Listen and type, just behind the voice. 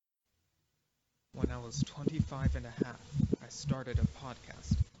was 25 and a half, I started a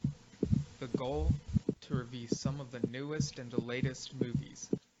podcast. The goal? To review some of the newest and the latest movies,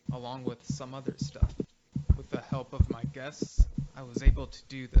 along with some other stuff. With the help of my guests, I was able to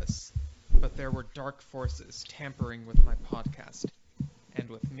do this, but there were dark forces tampering with my podcast, and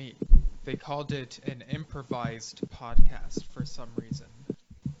with me. They called it an improvised podcast for some reason.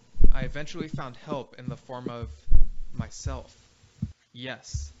 I eventually found help in the form of myself.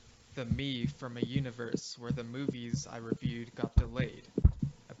 Yes, the me from a universe where the movies I reviewed got delayed.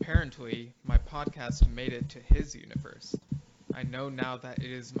 Apparently, my podcast made it to his universe. I know now that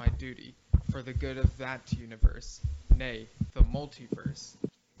it is my duty, for the good of that universe, nay, the multiverse,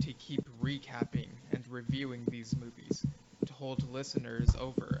 to keep recapping and reviewing these movies, to hold listeners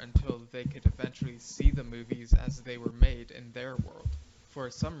over until they could eventually see the movies as they were made in their world. For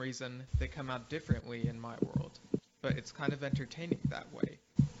some reason, they come out differently in my world, but it's kind of entertaining that way.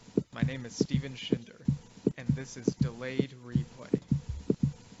 My name is Steven Schinder, and this is Delayed Replay.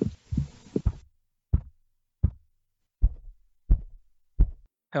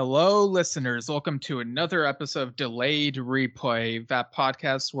 Hello, listeners. Welcome to another episode of Delayed Replay, that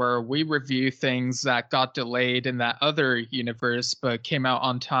podcast where we review things that got delayed in that other universe but came out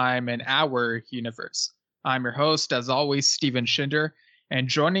on time in our universe. I'm your host, as always, Steven Schinder, and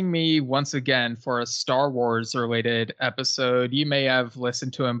joining me once again for a Star Wars related episode. You may have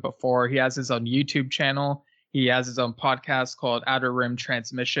listened to him before. He has his own YouTube channel. He has his own podcast called Outer Rim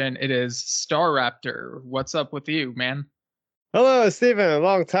Transmission. It is Star Raptor. What's up with you, man? Hello, Steven.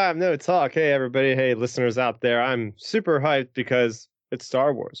 Long time no talk. Hey, everybody. Hey, listeners out there. I'm super hyped because it's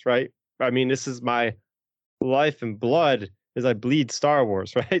Star Wars, right? I mean, this is my life and blood as I bleed Star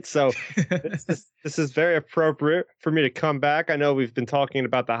Wars, right? So this is very appropriate for me to come back. I know we've been talking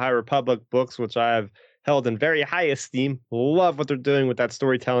about the High Republic books, which I have held in very high esteem. Love what they're doing with that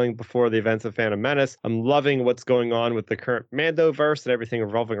storytelling before the events of Phantom Menace. I'm loving what's going on with the current Mandoverse and everything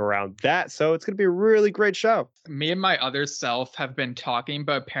revolving around that. So it's going to be a really great show. Me and my other self have been talking,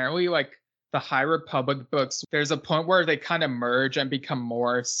 but apparently, like, the High Republic books, there's a point where they kind of merge and become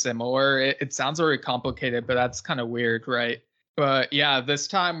more similar. It sounds very complicated, but that's kind of weird, right? But yeah, this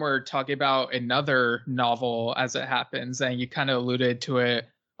time we're talking about another novel as it happens, and you kind of alluded to it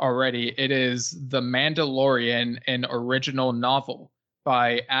already. It is The Mandalorian, an original novel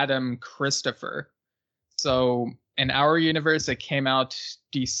by Adam Christopher. So in our universe, it came out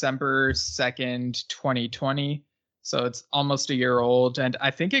December 2nd, 2020. So it's almost a year old. And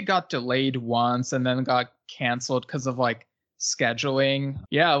I think it got delayed once and then got canceled because of like scheduling.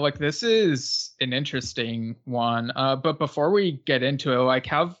 Yeah, like this is an interesting one. But before we get into it, like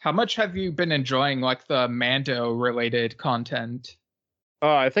how much have you been enjoying like the Mando related content?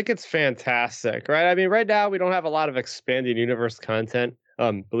 Oh, I think it's fantastic, right? I mean, right now we don't have a lot of expanded universe content.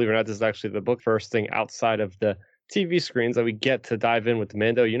 Believe it or not, this is actually the book first thing outside of the TV screens that we get to dive in with the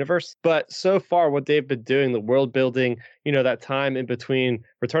Mando universe. But so far, what they've been doing, the world building, that time in between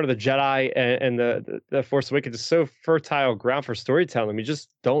Return of the Jedi and the Force Awakens is so fertile ground for storytelling. We just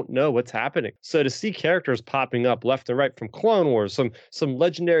don't know what's happening. So to see characters popping up left and right from Clone Wars, some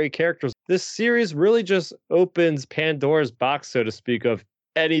legendary characters, this series really just opens Pandora's box, so to speak, of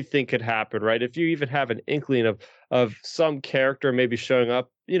anything could happen, right? If you even have an inkling of some character maybe showing up,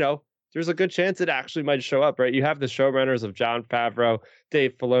 there's a good chance it actually might show up, right? You have the showrunners of Jon Favreau,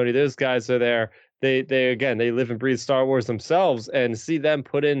 Dave Filoni, those guys are there. They live and breathe Star Wars themselves, and see them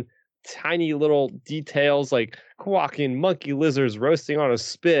put in tiny little details like quacking monkey lizards roasting on a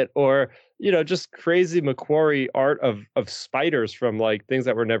spit, or just crazy Macquarie art of spiders from like things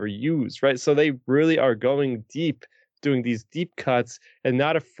that were never used, right? So they really are going deep, doing these deep cuts, and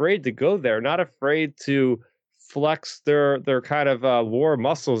not afraid to go there, not afraid to flex their kind of lore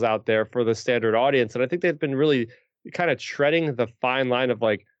muscles out there for the standard audience. And I think they've been really kind of treading the fine line of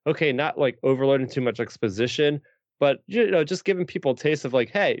like, okay, not like overloading too much exposition, but just giving people a taste of like,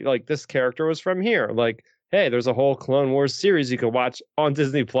 hey, like this character was from here. Like, hey, there's a whole Clone Wars series you can watch on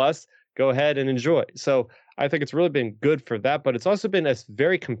Disney Plus. Go ahead and enjoy. So I think it's really been good for that, but it's also been a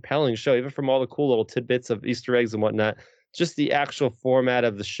very compelling show, even from all the cool little tidbits of Easter eggs and whatnot. Just the actual format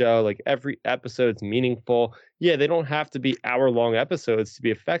of the show, like every episode's meaningful. Yeah, they don't have to be hour-long episodes to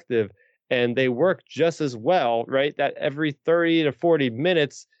be effective, and they work just as well, right? That every 30 to 40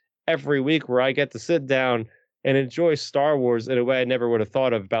 minutes every week where I get to sit down and enjoy Star Wars in a way I never would have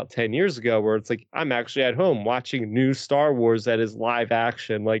thought of about 10 years ago, where it's like I'm actually at home watching new Star Wars that is live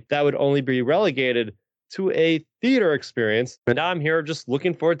action. Like that would only be relegated to a theater experience. And now I'm here just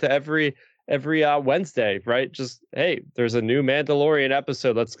looking forward to every Wednesday, right? Just, hey, there's a new Mandalorian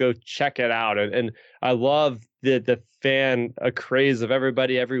episode. Let's go check it out. And I love the fan a craze of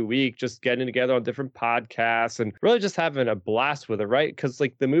everybody every week just getting together on different podcasts and really just having a blast with it, right? Because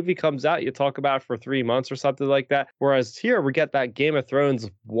like the movie comes out, you talk about it for 3 months or something like that. Whereas here we get that Game of Thrones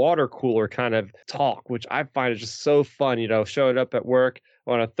water cooler kind of talk, which I find is just so fun. Showing up at work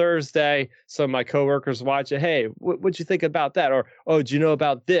on a Thursday, some of my coworkers watch it. Hey, what'd you think about that? Or, oh, do you know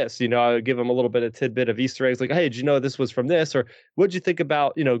about this? I give them a little bit of tidbit of Easter eggs, like, hey, did you know this was from this? Or what'd you think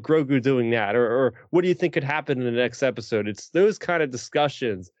about, Grogu doing that? Or what do you think could happen in the next episode? It's those kind of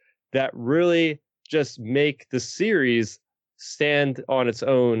discussions that really just make the series stand on its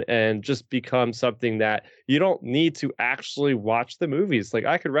own and just become something that you don't need to actually watch the movies. Like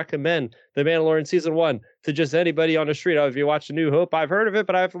I could recommend The Mandalorian season 1 to just anybody on the street. Oh, if you watch A New Hope, I've heard of it,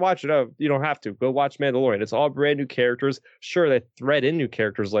 but I have to watch it. Oh, you don't have to. Go watch Mandalorian. It's all brand new characters. Sure, they thread in new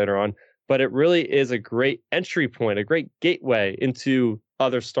characters later on, but it really is a great entry point, a great gateway into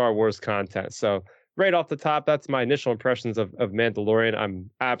other Star Wars content. So right off the top, that's my initial impressions of Mandalorian. I'm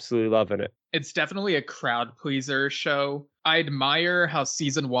absolutely loving it. It's definitely a crowd pleaser show. I admire how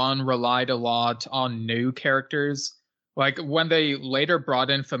season 1 relied a lot on new characters. Like when they later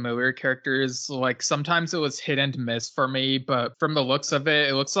brought in familiar characters, like sometimes it was hit and miss for me, but from the looks of it,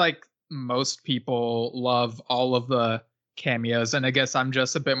 it looks like most people love all of the cameos. And I guess I'm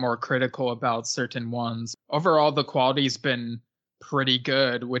just a bit more critical about certain ones. Overall, the quality's been pretty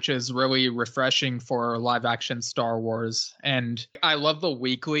good, which is really refreshing for live action Star Wars. And I love the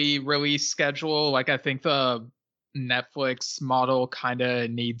weekly release schedule. Like I think the Netflix model kind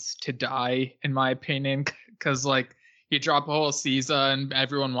of needs to die, in my opinion, because like you drop a whole season,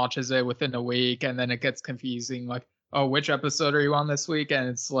 everyone watches it within a week, and then it gets confusing. Like, oh, which episode are you on this week? And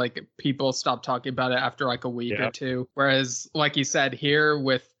it's like people stop talking about it after like a week or two. Whereas, like you said, here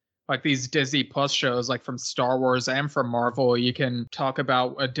with like these Disney Plus shows, like from Star Wars and from Marvel, you can talk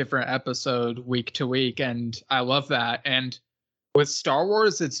about a different episode week to week. And I love that. And with Star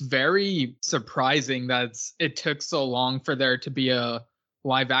Wars, it's very surprising that it took so long for there to be a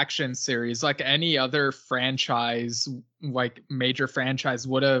live action series. Like any other franchise, like major franchise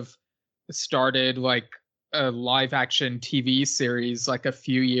would have started like a live action TV series like a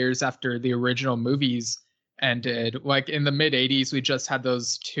few years after the original movies ended. Like in the mid 80s, we just had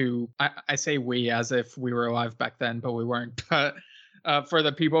those two. I say we as if we were alive back then, but we weren't. But for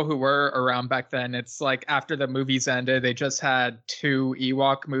the people who were around back then, it's like after the movies ended, they just had 2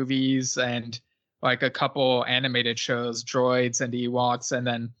 Ewok movies and like a couple animated shows, Droids and Ewoks, and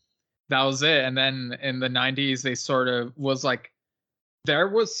then that was it. And then in the 90s, they sort of was like, there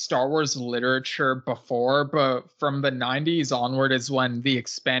was Star Wars literature before, but from the 90s onward is when the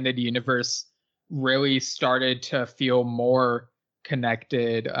expanded universe really started to feel more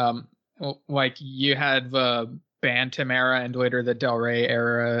connected. Like you had the Bantam era and later the Del Rey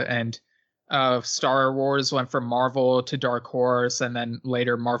era, and Star Wars went from Marvel to Dark Horse, and then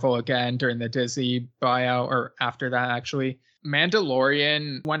later Marvel again during the Disney buyout, or after that actually.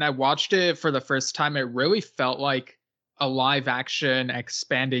 Mandalorian, when I watched it for the first time, it really felt like a live action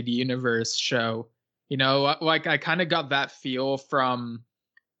expanded universe show. Like I kind of got that feel from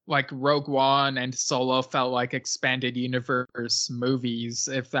like Rogue One and Solo felt like expanded universe movies,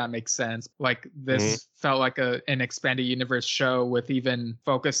 if that makes sense. Like this felt like an expanded universe show with even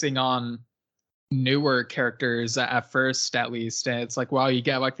focusing on newer characters at first, at least. And it's like, wow, you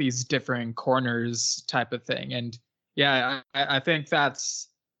get like these different corners type of thing. And yeah, I think that's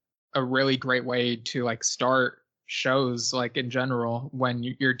a really great way to like start shows like in general when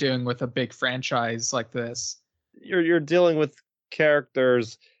you're dealing with a big franchise like this. You're dealing with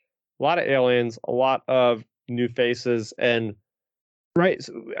characters, a lot of aliens, a lot of new faces, and right.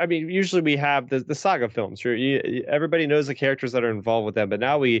 So, I mean, usually we have the saga films. Everybody knows the characters that are involved with them, but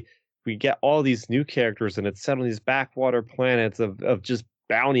now we get all these new characters, and it's set on these backwater planets of just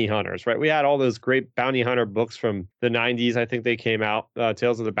bounty hunters, right? We had all those great bounty hunter books from the 90s. I think they came out,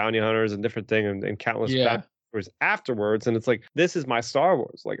 Tales of the Bounty Hunters and different thing, and countless afterwards. And it's like, this is my Star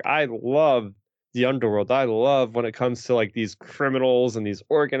Wars. Like, I love the underworld. I love when it comes to like these criminals and these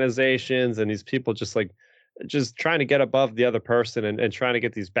organizations and these people just trying to get above the other person and trying to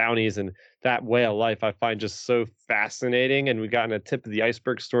get these bounties, and that way of life I find just so fascinating. And we've gotten a tip of the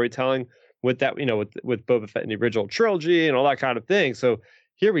iceberg storytelling with that, with Boba Fett in the original trilogy and all that kind of thing. So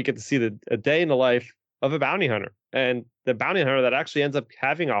here we get to see a day in the life of a bounty hunter, and the bounty hunter that actually ends up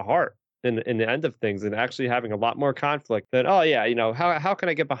having a heart in the end of things and actually having a lot more conflict than, oh yeah, how can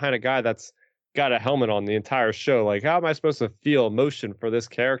I get behind a guy that's got a helmet on the entire show? Like, how am I supposed to feel emotion for this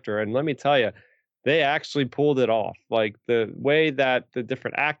character? And let me tell you, they actually pulled it off. Like the way that the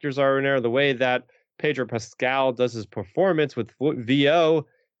different actors are in there, the way that Pedro Pascal does his performance with VO,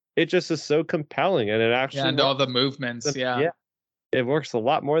 it just is so compelling, and it Yeah, actually and all works. the movements, yeah. Yeah, it works a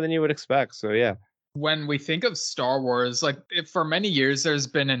lot more than you would expect. So yeah. When we think of Star Wars, like for many years, there's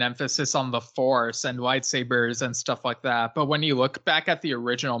been an emphasis on the Force and lightsabers and stuff like that. But when you look back at the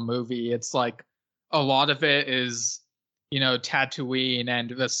original movie, it's like a lot of it is, Tatooine and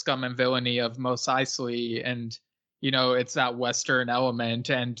the scum and villainy of Mos Eisley, and it's that Western element.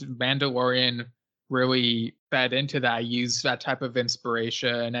 And Mandalorian really fed into that, used that type of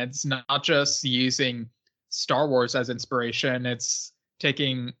inspiration. And it's not just using Star Wars as inspiration; it's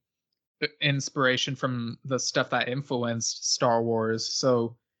taking inspiration from the stuff that influenced Star Wars.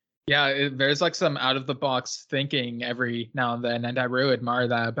 So yeah, there's like some out of the box thinking every now and then, and I really admire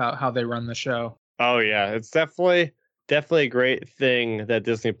that about how they run the show. Oh yeah, it's definitely a great thing that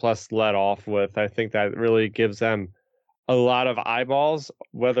Disney Plus led off with. I think that really gives them a lot of eyeballs.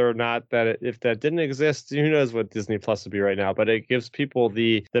 Whether or not if that didn't exist, who knows what Disney Plus would be right now? But it gives people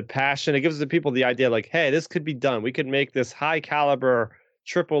the passion. It gives the people the idea, like, hey, this could be done. We could make this high caliber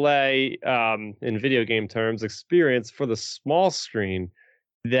AAA in video game terms experience for the small screen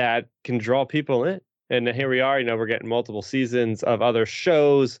that can draw people in. And here we are, we're getting multiple seasons of other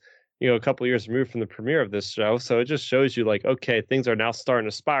shows, a couple years removed from the premiere of this show. So it just shows you, like, okay, things are now starting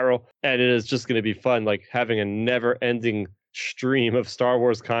to spiral, and it is just going to be fun, like having a never ending stream of Star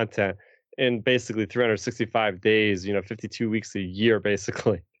Wars content in basically 365 days, 52 weeks a year,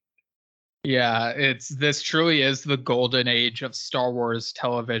 basically. Yeah, this truly is the golden age of Star Wars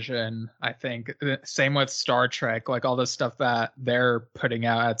television, I think. Same with Star Trek, like all the stuff that they're putting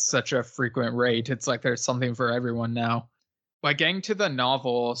out at such a frequent rate. It's like there's something for everyone now. Like getting to the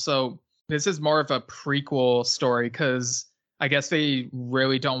novel, so this is more of a prequel story because I guess they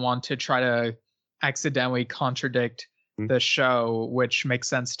really don't want to try to accidentally contradict the show, which makes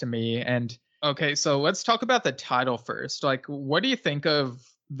sense to me. And okay, so let's talk about the title first. Like, what do you think of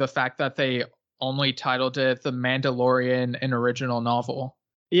the fact that they only titled it The Mandalorian, an original novel?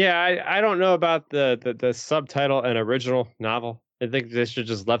 Yeah, I don't know about the subtitle and original novel. I think they should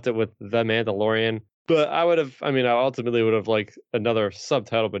just left it with The Mandalorian. But I ultimately would have liked another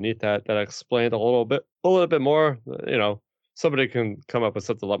subtitle beneath that explained a little bit more. Somebody can come up with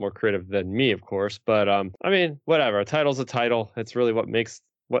something a lot more creative than me, of course. But whatever. A title's a title. It's really what makes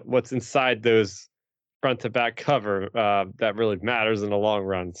what's inside those front to back cover that really matters in the long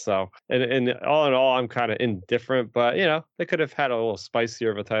run. So, and all in all, I'm kind of indifferent. But they could have had a little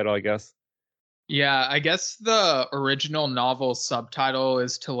spicier of a title, I guess. Yeah, I guess the original novel subtitle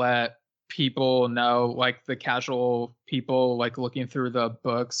is to let people know, like the casual people, like looking through the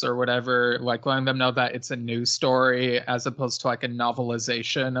books or whatever, like letting them know that it's a new story as opposed to like a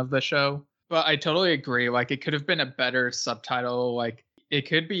novelization of the show. But I totally agree. Like it could have been a better subtitle. Like it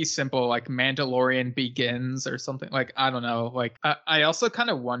could be simple, like Mandalorian Begins or something. Like, I don't know. Like, I also kind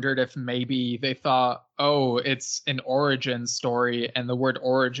of wondered if maybe they thought, oh, it's an origin story and the word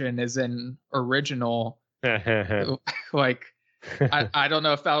origin is in original. Like, I don't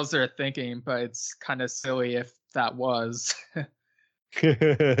know if that was their thinking, but it's kind of silly if that was.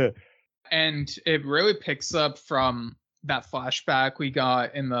 And it really picks up from that flashback we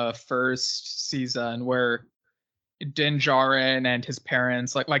got in the first season where Din Djarin and his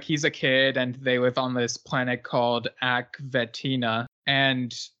parents, like he's a kid and they live on this planet called Akvetina.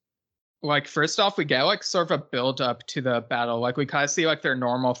 And like first off, we get like sort of a build up to the battle. Like we kind of see like their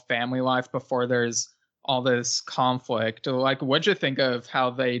normal family life before there's all this conflict. Like what'd you think of how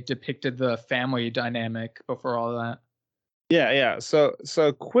they depicted the family dynamic before all that? Yeah. So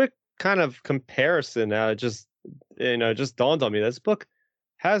quick kind of comparison. Just dawned on me. This book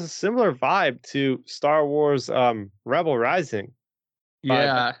has a similar vibe to Star Wars Rebel Rising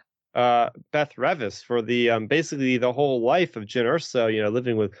by Yeah. Beth Revis, for the basically the whole life of Jyn Erso,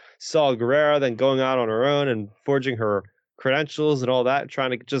 living with Saul Guerrero, then going out on her own and forging her credentials and all that,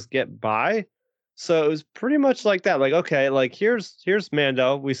 trying to just get by. So it was pretty much like that. Like, okay, like here's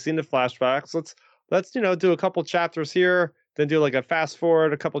Mando. We've seen the flashbacks. Let's do a couple chapters here, then do like a fast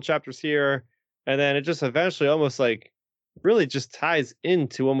forward, a couple chapters here, and then it just eventually almost like really just ties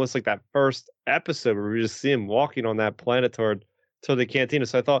into almost like that first episode where we just see him walking on that planet toward the cantina.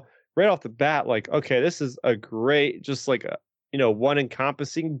 So I thought right off the bat, like, okay, this is a great, just like a one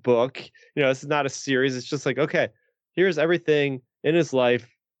encompassing book. This is not a series. It's just like, okay, here's everything in his life,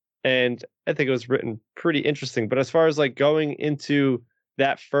 and I think it was written pretty interesting. But as far as like going into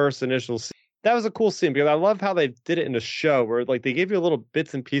that first initial scene, that was a cool scene because I love how they did it in a show where like they gave you little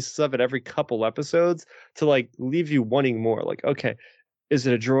bits and pieces of it every couple episodes to like leave you wanting more. Like, okay, is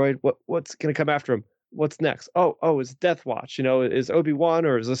it a droid? What's gonna come after him? What's next? Oh, it's Death Watch. Is Obi-Wan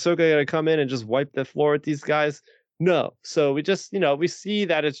or is Ahsoka gonna come in and just wipe the floor with these guys? No. So we just, we see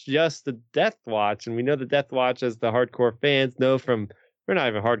that it's just the Death Watch, and we know the Death Watch, as the hardcore fans know from, we're not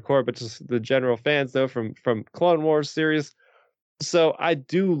even hardcore, but just the general fans know from Clone Wars series. So I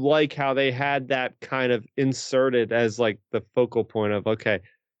do like how they had that kind of inserted as like the focal point of, okay,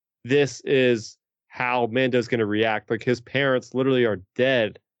 this is how Mando's going to react. Like his parents literally are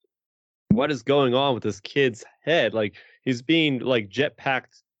dead. What is going on with this kid's head? Like he's being like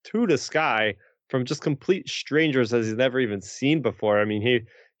jetpacked to the sky from just complete strangers as he's never even seen before. I mean,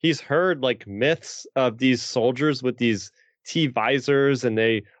 he's heard like myths of these soldiers with these T visors, and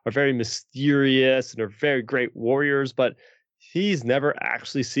they are very mysterious and are very great warriors, but he's never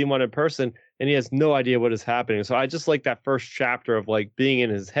actually seen one in person, and he has no idea what is happening. So I just like that first chapter of like being in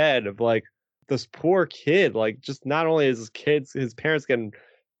his head of like this poor kid, like just not only is his parents getting,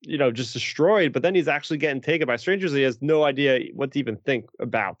 just destroyed, but then he's actually getting taken by strangers. He has no idea what to even think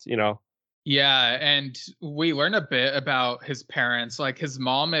about. Yeah, and we learn a bit about his parents. Like his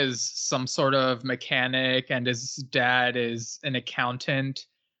mom is some sort of mechanic and his dad is an accountant.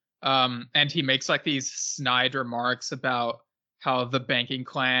 And he makes like these snide remarks about how the banking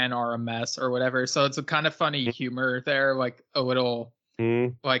clan are a mess or whatever. So it's a kind of funny humor there, like a little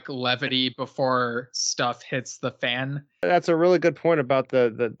like levity before stuff hits the fan. That's a really good point about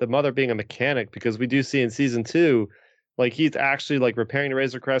the mother being a mechanic, because we do see in season 2, like he's actually like repairing the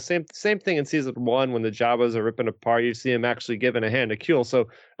Razor Crest. Same thing in season 1 when the Jawas are ripping apart. You see him actually giving a hand to Kuel. So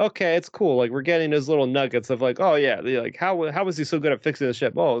okay, it's cool. Like we're getting those little nuggets of like, oh yeah, like how was he so good at fixing the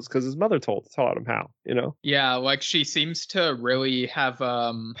ship? Oh, it's because his mother taught him how. Yeah, like she seems to really have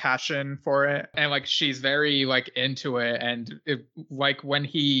passion for it, and like she's very like into it, and like when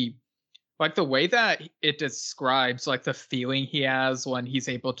he like the way that it describes like the feeling he has when he's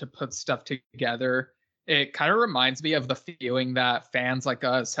able to put stuff together, it kind of reminds me of the feeling that fans like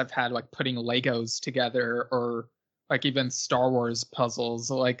us have had like putting Legos together, or like even Star Wars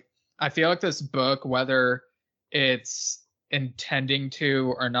puzzles. Like I feel like this book, whether it's intending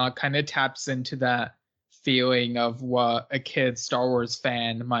to or not, kind of taps into that feeling of what a kid Star Wars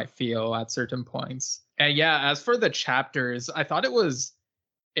fan might feel at certain points. And yeah, as for the chapters, I thought it was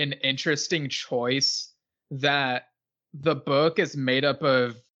an interesting choice that the book is made up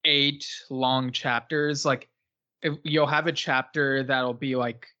of 8 long chapters. Like you'll have a chapter that'll be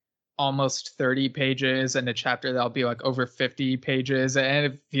like almost 30 pages and a chapter that'll be like over 50 pages, and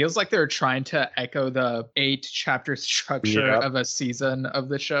it feels like they're trying to echo the 8 chapter structure of a season of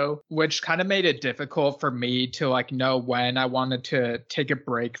the show, which kind of made it difficult for me to like know when I wanted to take a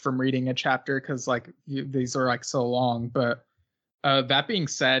break from reading a chapter, because like these are like so long. But that being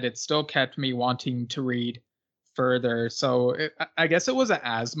said, it still kept me wanting to read further. So I guess it wasn't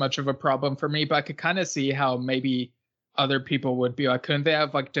as much of a problem for me, but I could kind of see how maybe other people would be like, couldn't they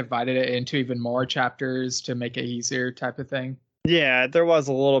have like divided it into even more chapters to make it easier type of thing? Yeah, there was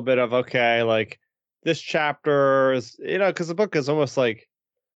a little bit of, okay, like this chapter is, because the book is almost like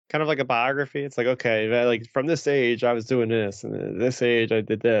kind of like a biography. It's like, okay, like from this age I was doing this, and this age I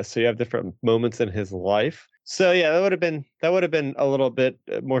did this. So you have different moments in his life. So yeah, that would have been a little bit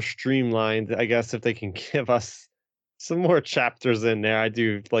more streamlined, I guess, if they can give us some more chapters in there. I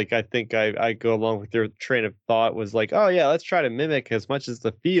think I go along with your train of thought, was like, oh yeah, let's try to mimic as much as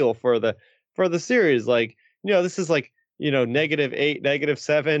the feel for the series. Like, this is like, -8,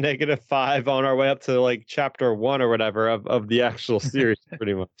 -7, -5 on our way up to like chapter 1 or whatever of the actual series,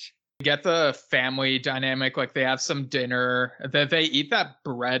 pretty much. Get the family dynamic, like they have some dinner, that they eat that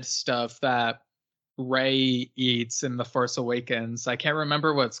bread stuff that Rey eats in The Force Awakens. I can't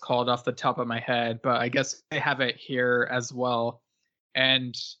remember what it's called off the top of my head, but I guess they have it here as well.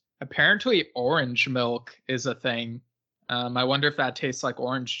 And apparently orange milk is a thing. I wonder if that tastes like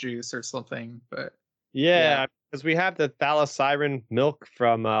orange juice or something, but yeah, because we have the Thalassiren milk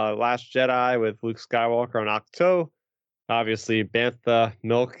from Last Jedi with Luke Skywalker on Ahch-To. Obviously bantha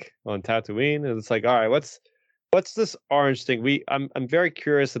milk on Tatooine, and it's like, all right, what's this orange thing? I'm very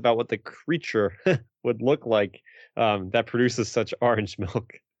curious about what the creature would look like that produces such orange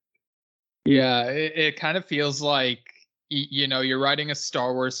milk. Yeah, it kind of feels like you're writing a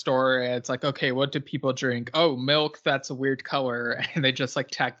Star Wars story. And it's like, okay, what do people drink? Oh, milk. That's a weird color, and they just like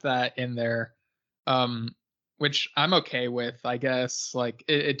tack that in there, which I'm okay with, I guess. Like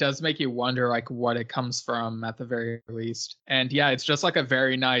it does make you wonder like what it comes from at the very least. And yeah, it's just like a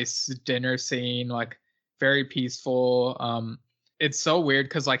very nice dinner scene, like very peaceful. It's so weird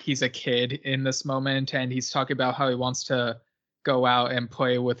because like he's a kid in this moment, and he's talking about how he wants to go out and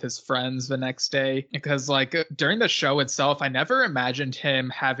play with his friends the next day, because like during the show itself I never imagined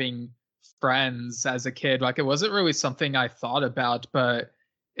him having friends as a kid. Like it wasn't really something I thought about, but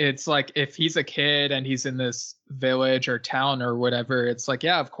it's like if he's a kid and he's in this village or town or whatever, it's like,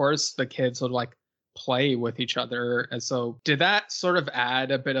 yeah, of course the kids would like play with each other. And so did that sort of add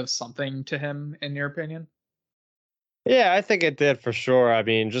a bit of something to him, in your opinion? Yeah, I think it did for sure. I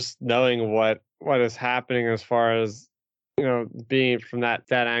mean, just knowing what is happening as far as being from that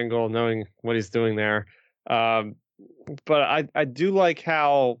angle, knowing what he's doing there. Um, but I do like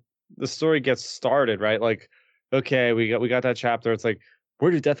how the story gets started, right? Like, okay, we got that chapter. It's like, where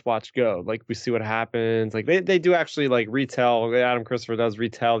did Death Watch go? Like, we see what happens. Like, they do actually like retell. Adam Christopher does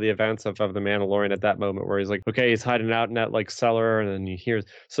retell the events of the Mandalorian at that moment, where he's like, okay, he's hiding out in that like cellar, and then he hears.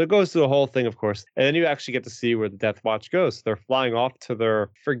 So it goes through the whole thing, of course, and then you actually get to see where the Death Watch goes. So they're flying off to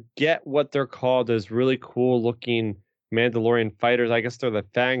their, forget what they're called, those really cool looking Mandalorian fighters. I guess they're the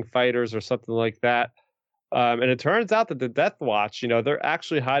Fang fighters or something like that. And it turns out that the Death Watch, they're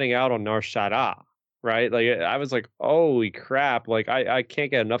actually hiding out on Nar Shaddaa, right? Like I was like, holy crap! Like I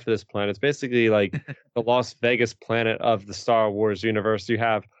can't get enough of this planet. It's basically like the Las Vegas planet of the Star Wars universe. You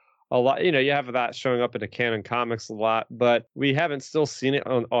have a lot, you have that showing up in the canon comics a lot, but we haven't still seen it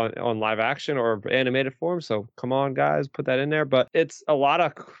on live action or animated form. So come on, guys, put that in there. But it's a lot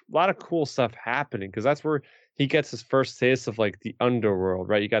of cool stuff happening because that's where he gets his first taste of like the underworld,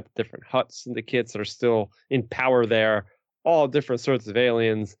 right? You got the different Hutts and the kids that are still in power there, all different sorts of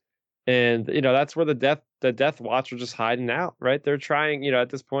aliens. And that's where the Death Watch are just hiding out, right? They're trying, at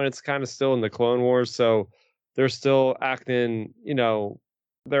this point it's kind of still in the Clone Wars, so they're still acting,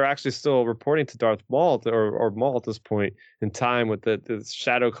 they're actually still reporting to Darth Maul or Maul at this point in time with the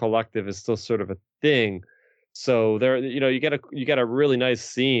Shadow Collective is still sort of a thing. So there, you get a really nice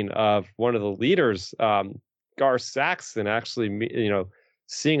scene of one of the leaders, Gar Saxon, actually,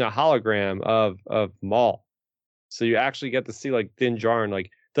 seeing a hologram of Maul. So you actually get to see like Din Djarin, like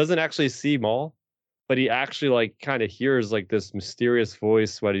doesn't actually see Maul, but he actually like kind of hears like this mysterious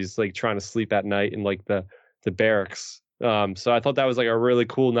voice when he's like trying to sleep at night in like the barracks. So I thought that was like a really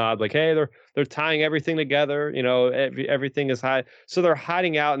cool nod. Like, hey, they're tying everything together. Everything is high. So they're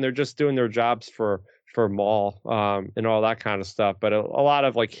hiding out and they're just doing their jobs for Maul, and all that kind of stuff. But a lot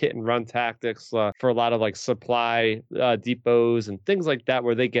of like hit and run tactics for a lot of like supply depots and things like that,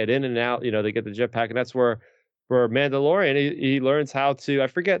 where they get in and out. They get the jetpack, and that's where Mandalorian he learns how to. I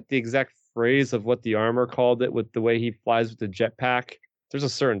forget the exact phrase of what the armor called it with the way he flies with the jetpack. There's a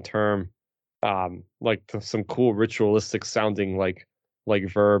certain term, like some cool ritualistic sounding like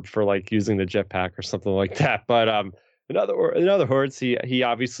verb for like using the jetpack or something like that. But in other words, he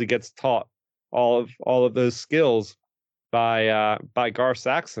obviously gets taught all of those skills by Gar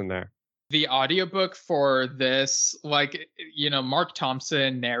Saxon there. The audiobook for this, like, Mark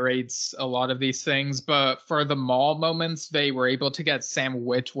Thompson narrates a lot of these things, but for the Maul moments, they were able to get Sam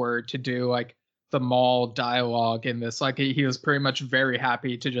Witwer to do like the Maul dialogue in this. Like, he was pretty much very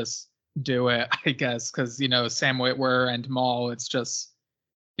happy to just do it, I guess, because Sam Witwer and Maul, it's just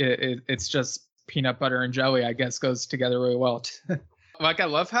peanut butter and jelly, I guess, goes together really well. Like, I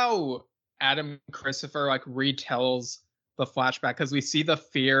love how Adam Christopher like retells the flashback because we see the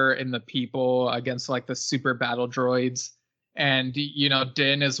fear in the people against like the super battle droids, and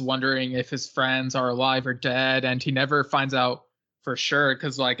Din is wondering if his friends are alive or dead, and he never finds out for sure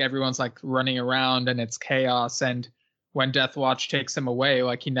because like everyone's like running around and it's chaos. And when Death Watch takes him away,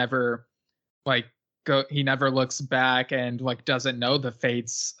 like like he never looks back and like doesn't know the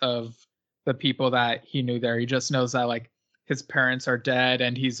fates of the people that he knew there. He just knows that like his parents are dead,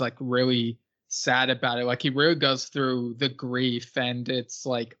 and he's like really sad about it. Like, he really goes through the grief, and it's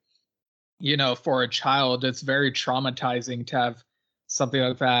like, for a child, it's very traumatizing to have something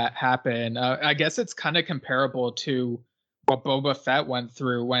like that happen. I guess it's kind of comparable to what Boba Fett went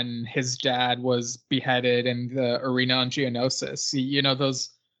through when his dad was beheaded in the arena on Geonosis. Those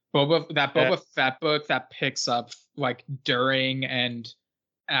Boba Fett book that picks up like during and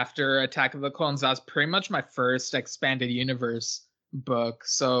after Attack of the Clones. That's pretty much my first expanded universe book,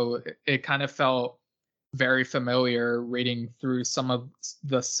 so it kind of felt very familiar reading through some of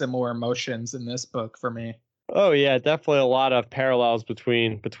the similar emotions in this book for me. Oh yeah, definitely a lot of parallels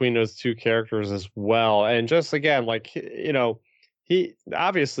between those two characters as well. And just again, like he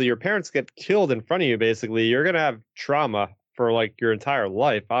obviously your parents get killed in front of you. Basically, you're gonna have trauma for like your entire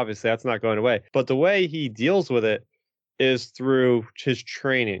life. Obviously, that's not going away. But the way he deals with it is through his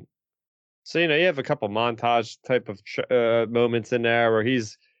training. So you have a couple montage type of moments in there where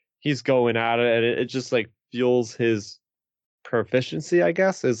he's going at it, and it just like fuels his proficiency. I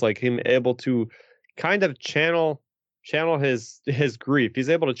guess is like him able to kind of channel his grief. He's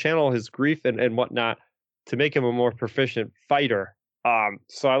able to channel his grief and whatnot to make him a more proficient fighter.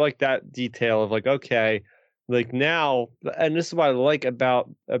 So I like that detail of like, okay, like now, and this is what I like about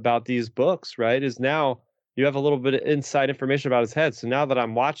these books, right? Is now you have a little bit of inside information about his head. So now that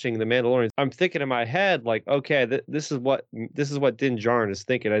I'm watching The Mandalorian, I'm thinking in my head like, okay, this is what Din Djarin is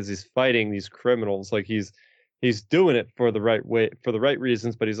thinking as he's fighting these criminals. Like he's doing it for the right way, for the right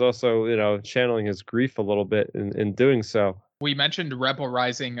reasons, but he's also, channeling his grief a little bit in doing so. We mentioned Rebel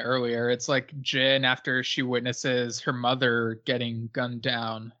Rising earlier. It's like Jyn after she witnesses her mother getting gunned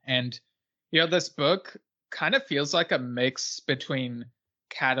down. And, this book kind of feels like a mix between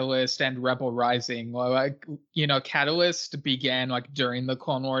Catalyst and Rebel Rising. Like, Catalyst began like during the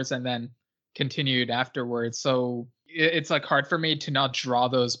Clone Wars and then continued afterwards. So it's like hard for me to not draw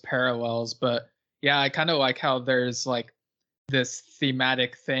those parallels. But yeah, I kind of like how there's like this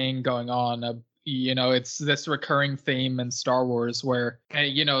thematic thing going on. It's this recurring theme in Star Wars where,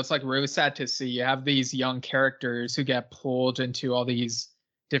 it's like really sad to see. You have these young characters who get pulled into all these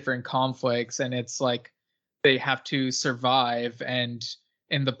different conflicts, and it's like they have to survive. And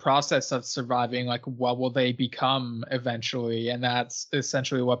in the process of surviving, like, what will they become eventually? And that's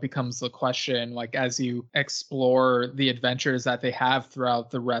essentially what becomes the question, like, as you explore the adventures that they have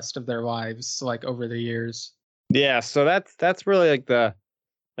throughout the rest of their lives, like over the years. Yeah, so that's really like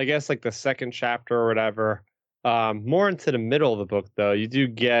I guess like the second chapter or whatever. More into the middle of the book though, you do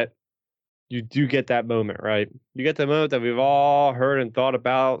get that moment, right? You get the moment that we've all heard and thought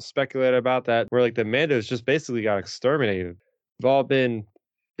about, speculated about, that where like the Mandos just basically got exterminated. We've all been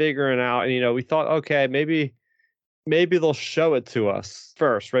figuring out, and we thought, okay, maybe they'll show it to us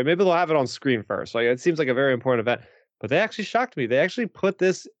first, right? Maybe they'll have it on screen first. Like, it seems like a very important event. But they actually shocked me. They actually put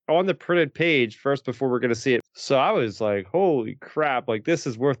this on the printed page first before we're going to see it. So I was like, holy crap, like this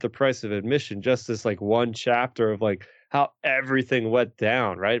is worth the price of admission. Just this like one chapter of like how everything went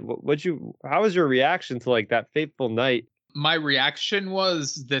down, right? How was your reaction to like that fateful night? My reaction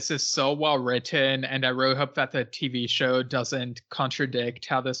was, this is so well written, and I really hope that the TV show doesn't contradict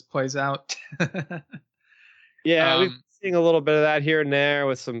how this plays out. Yeah, we've seeing a little bit of that here and there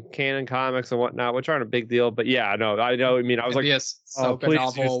with some canon comics and whatnot, which aren't a big deal. But yeah, no, I know. I mean, I was like, please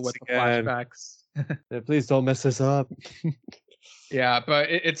novel with the flashbacks. Yeah, please don't mess this up. Yeah,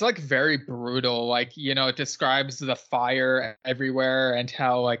 but it's like very brutal. Like, it describes the fire everywhere and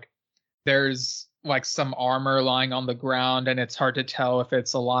how like there's like some armor lying on the ground and it's hard to tell if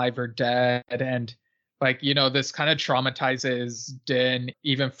it's alive or dead. And like, this kind of traumatizes Din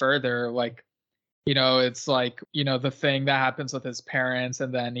even further. Like, it's like, the thing that happens with his parents,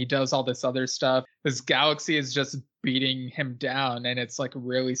 and then he does all this other stuff. This galaxy is just beating him down, and it's like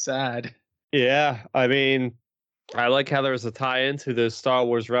really sad. Yeah, I mean, I like how there was a tie-in to the Star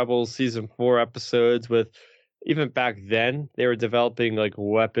Wars Rebels season 4 episodes with, even back then, they were developing like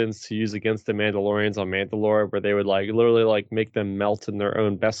weapons to use against the Mandalorians on Mandalore, where they would like literally like make them melt in their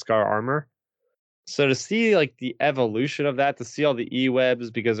own Beskar armor. So to see like the evolution of that, to see all the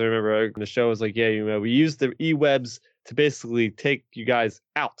E-webs, because I remember the show was like, yeah, we used the E-webs to basically take you guys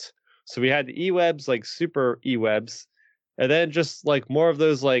out. So we had the E-webs, like super E-webs, and then just like more of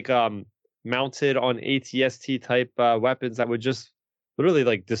those like mounted on ATST type weapons that would just literally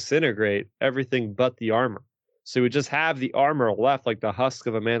like disintegrate everything but the armor. So we would just have the armor left, like the husk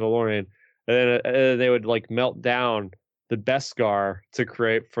of a Mandalorian, and then they would like melt down the Beskar to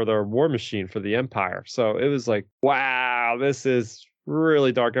create for their war machine for the Empire. So it was like, wow, this is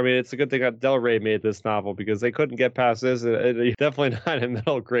really dark. I mean, it's a good thing that Del Rey made this novel, because they couldn't get past this. It definitely not a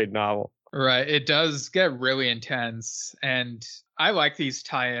middle grade novel. Right. It does get really intense. And I like these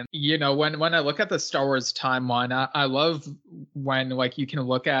tie-ins. When I look at the Star Wars timeline, I love when like you can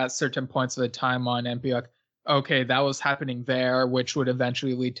look at certain points of the timeline and be like, okay, that was happening there, which would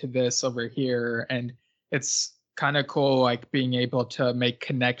eventually lead to this over here. And it's kind of cool, like being able to make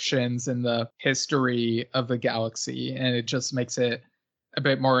connections in the history of the galaxy, and it just makes it a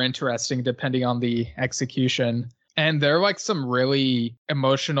bit more interesting depending on the execution. And there are like some really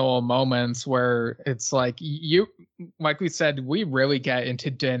emotional moments where it's like like we said, we really get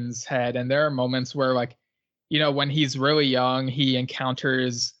into Din's head, and there are moments where like, when he's really young, he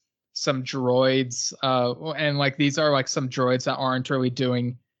encounters some droids, and like these are like some droids that aren't really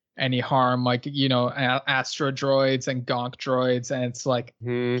doing any harm, like Astro droids and Gonk droids, and it's like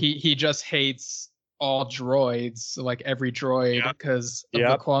he just hates all droids, like every droid, because of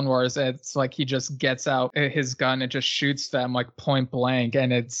the Clone Wars. It's like he just gets out his gun and just shoots them like point blank,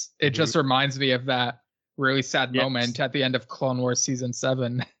 and it just reminds me of that really sad moment at the end of Clone Wars season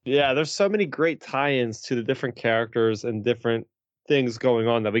 7. Yeah, there's so many great tie-ins to the different characters and different things going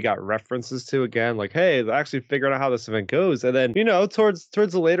on that we got references to again, like, hey, they actually figured out how this event goes. And then, towards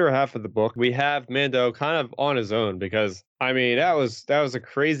the later half of the book, we have Mando kind of on his own, because I mean, that was a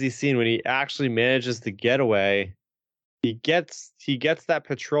crazy scene when he actually manages to get away. He gets that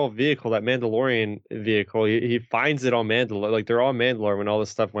patrol vehicle, that Mandalorian vehicle. He finds it on Mandalore, like they're on Mandalore when all this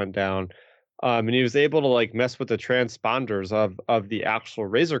stuff went down. And he was able to like mess with the transponders of the actual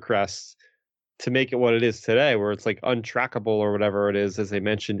Razor Crests to make it what it is today, where it's like untrackable or whatever it is, as they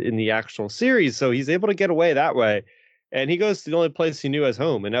mentioned in the actual series. So he's able to get away that way. And he goes to the only place he knew as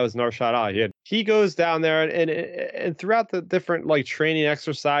home, and that was Nar Shaddaa. He goes down there, and throughout the different like training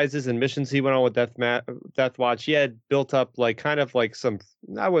exercises and missions he went on with Death Watch, he had built up like kind of like some,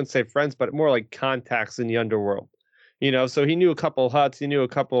 I wouldn't say friends, but more like contacts in the underworld. So he knew a couple Hutts, he knew a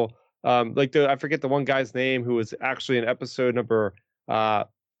couple I forget the one guy's name who was actually in episode number 5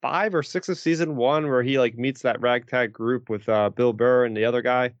 or 6 of season 1, where he like meets that ragtag group with Bill Burr and the other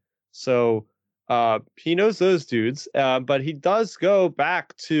guy. So he knows those dudes, but he does go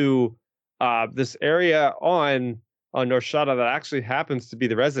back to this area on Nar Shaddaa that actually happens to be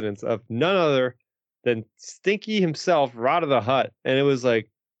the residence of none other than Stinky himself, Rada the Hutt. And it was like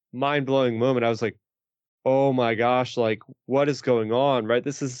mind-blowing moment. I was like, oh my gosh, like what is going on, right?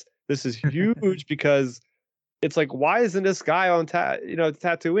 This is huge, because it's like, why isn't this guy on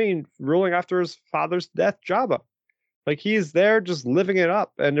Tatooine ruling after his father's death, Jabba? Like he's there just living it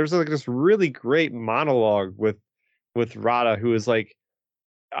up. And there's like this really great monologue with Rada, who is like,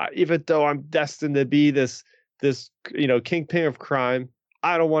 even though I'm destined to be this kingpin of crime,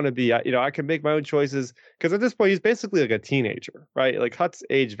 I don't want to be. I can make my own choices, because at this point he's basically like a teenager, right? Like Hutt's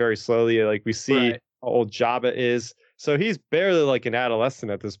age very slowly. Like we see Right. how old Jabba is, so he's barely like an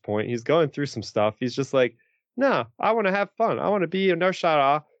adolescent at this point. He's going through some stuff. He's just like, no, I want to have fun. I want to be in Nar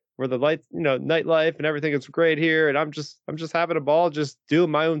Shaddaa, where the lights, nightlife and everything is great here, and I'm just having a ball, just doing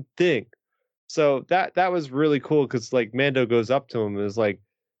my own thing. So that was really cool, because like Mando goes up to him and is like,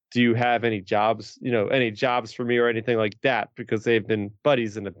 do you have any jobs, any jobs for me or anything like that? Because they've been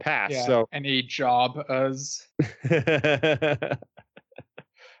buddies in the past. Yeah. So Any job as.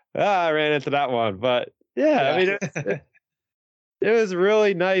 I ran into that one, but yeah, I mean, it was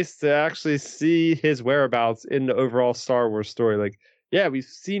really nice to actually see his whereabouts in the overall Star Wars story. Like, yeah, we've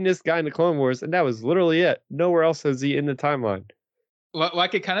seen this guy in the Clone Wars, and that was literally it. Nowhere else is he in the timeline.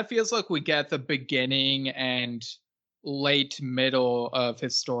 Like it kind of feels like we get the beginning and late middle of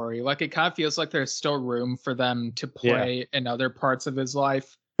his story. Like it kind of feels like there's still room for them to play in other parts of his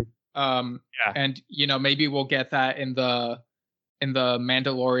life. And maybe we'll get that in the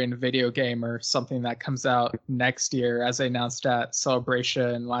Mandalorian video game or something that comes out next year, as they announced at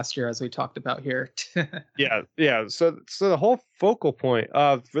Celebration last year, as we talked about here. Yeah. So the whole focal point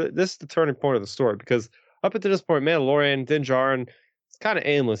of this is the turning point of the story, because up until this point, Mandalorian, Din Djarin, it's kind of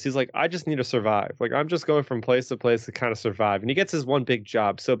aimless. He's like, I just need to survive. Like, I'm just going from place to place to kind of survive. And he gets his one big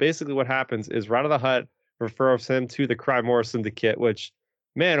job. So basically what happens is Rada the Hutt refers him to the Crymorah Syndicate, which,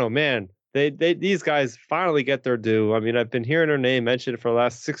 man, oh man, these guys finally get their due. I mean, I've been hearing her name mentioned for the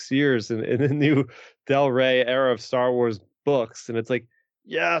last 6 years in the new Del Rey era of Star Wars books. And it's like,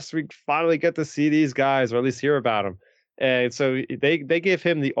 yes, we finally get to see these guys, or at least hear about them. And so they give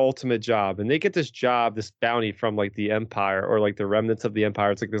him the ultimate job, and they get this job, this bounty from like the Empire, or like the remnants of the Empire.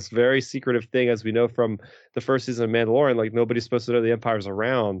 It's like this very secretive thing, as we know from the first season of Mandalorian. Like nobody's supposed to know the Empire's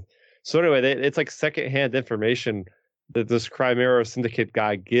around. So anyway, it's like secondhand information that this Crymorah Syndicate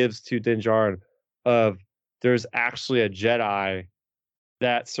guy gives to Din Djarin of there's actually a Jedi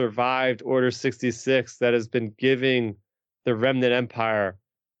that survived Order 66 that has been giving the Remnant Empire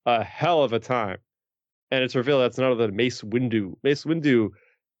a hell of a time. And it's revealed that's none other than Mace Windu. Mace Windu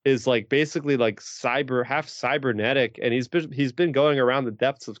is like basically like half cybernetic, and he's been going around the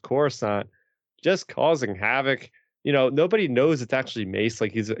depths of Coruscant, just causing havoc. Nobody knows it's actually Mace.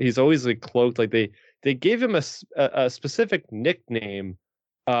 Like he's always like cloaked. Like they gave him a specific nickname.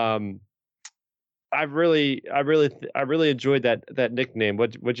 I really enjoyed that nickname.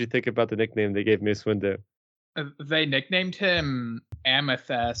 What'd you think about the nickname they gave Mace Windu? They nicknamed him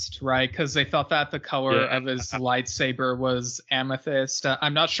Amethyst, right? Because they thought that the color of his lightsaber was amethyst.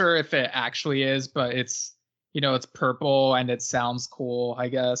 I'm not sure if it actually is, but it's it's purple and it sounds cool, I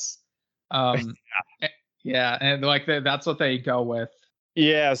guess. Yeah, and like that's what they go with.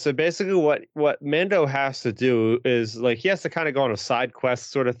 Yeah, so basically what Mando has to do is like he has to kind of go on a side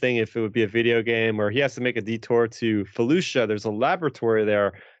quest sort of thing if it would be a video game, or he has to make a detour to Felucia. There's a laboratory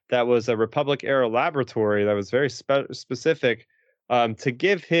there that was a Republic era laboratory that was very specific to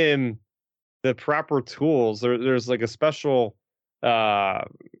give him the proper tools. There's like a special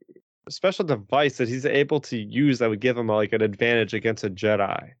special device that he's able to use that would give him like an advantage against a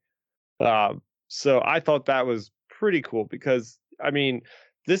Jedi. So I thought that was pretty cool because I mean,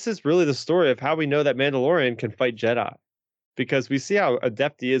 this is really the story of how we know that Mandalorian can fight Jedi because we see how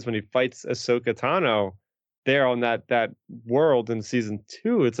adept he is when he fights Ahsoka Tano there on that world in season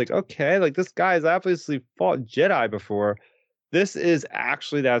 2. It's like, okay, like this guy has obviously fought Jedi before. This is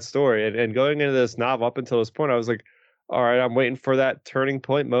actually that story. And going into this novel up until this point, I was like, all right, I'm waiting for that turning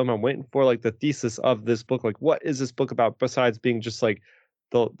point moment. I'm waiting for like the thesis of this book. Like, what is this book about besides being just like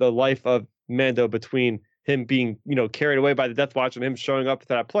the life of Mando between him being, carried away by the Death Watch and him showing up to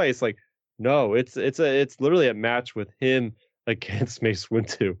that place? Like, no, it's literally a match with him against Mace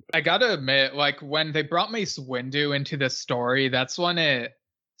Windu. I gotta admit, like when they brought Mace Windu into the story, that's when it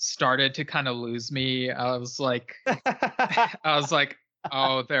started to kind of lose me. I was like,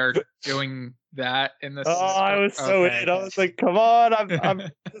 oh, they're doing that in this. Oh, I was so in. I was like, come on, I'm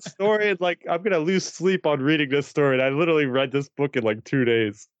the story, and like I'm gonna lose sleep on reading this story. And I literally read this book in like 2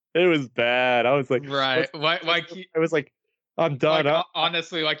 days. It was bad. I was like, right, I was like, I'm done. Like,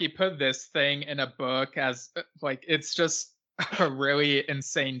 honestly, like he put this thing in a book as like it's just a really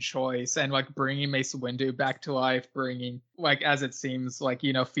insane choice, and like bringing Mace Windu back to life, bringing like as it seems like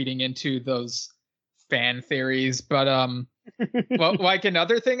feeding into those fan theories. But well, like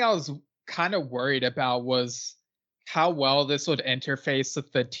another thing I was kind of worried about was how well this would interface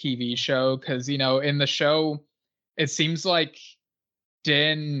with the TV show, because in the show it seems like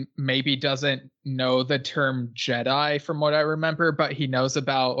Din maybe doesn't know the term Jedi from what I remember, but he knows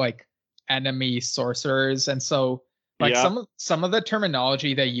about like enemy sorcerers. And so like some of the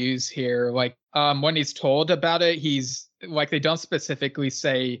terminology they use here, like when he's told about it, he's like they don't specifically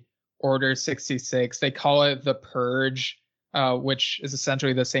say Order 66. They call it the Purge, which is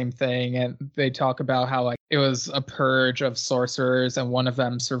essentially the same thing. And they talk about how like it was a purge of sorcerers and one of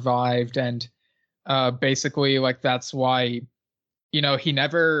them survived. And basically like that's why he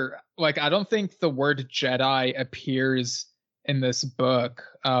never like I don't think the word Jedi appears in this book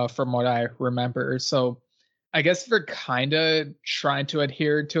from what I remember. So I guess they're kind of trying to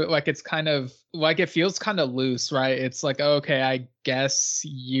adhere to it. Like it's kind of like it feels kind of loose, right? It's like, okay, I guess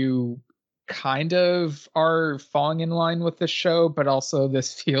you kind of are falling in line with the show, but also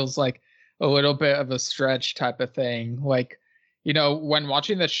this feels like a little bit of a stretch type of thing. Like, when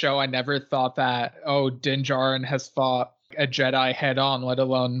watching the show, I never thought that, oh, Din Djarin has fought a Jedi head on, let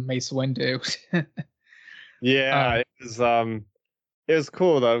alone Mace Windu. Yeah, it was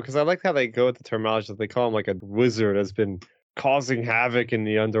cool though, because I like how they go with the terminology that they call him like a wizard has been causing havoc in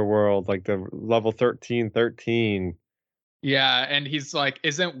the underworld, like the level 1313. Yeah, and he's like,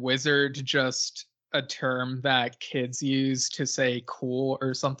 isn't wizard just a term that kids use to say cool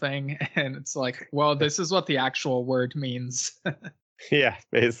or something? And it's like, well, this is what the actual word means. Yeah,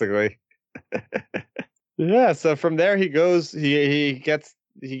 basically. Yeah, so from there he goes, he gets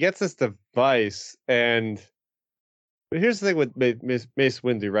this device, and but here's the thing with Mace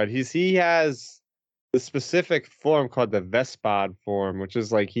Windu, right? He has the specific form called the Vespod form, which is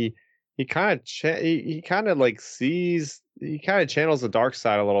like he kind of he kind of like sees, he kind of channels the dark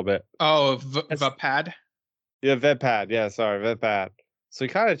side a little bit. Oh, Vapad? Yeah, Vepad. Yeah, sorry, Vepad. So he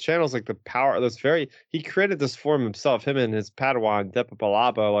kind of channels like the power. He created this form himself. Him and his Padawan Depa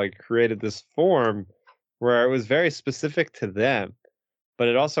Billaba like created this form where it was very specific to them, but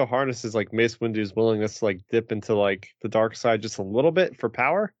it also harnesses like Mace Windu's willingness to like dip into like the dark side just a little bit for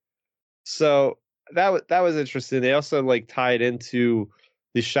power. So that was interesting. They also like tied into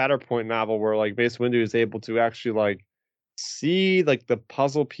the Shatterpoint novel where like Mace Windu is able to actually like see like the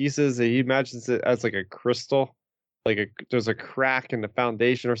puzzle pieces. He imagines it as like a crystal, like there's a crack in the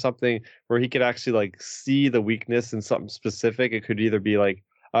foundation or something where he could actually like see the weakness in something specific. It could either be like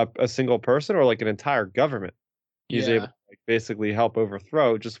a single person or like an entire government. He's able to like, basically help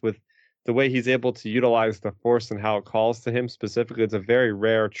overthrow just with the way he's able to utilize the Force and how it calls to him specifically. It's a very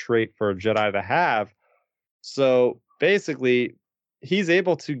rare trait for a Jedi to have. So basically, he's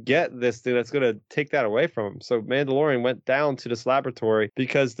able to get this thing that's going to take that away from him. So Mandalorian went down to this laboratory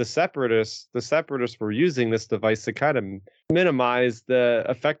because the separatists were using this device to kind of minimize the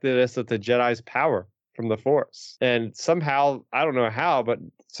effectiveness of the Jedi's power from the Force. And somehow, I don't know how, but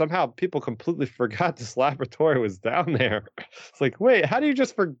somehow people completely forgot this laboratory was down there. It's like, wait, how do you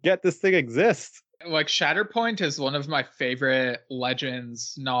just forget this thing exists? Like Shatterpoint is one of my favorite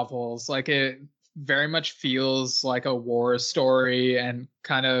Legends novels. Like it very much feels like a war story and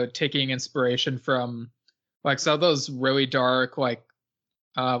kind of taking inspiration from like some of those really dark, like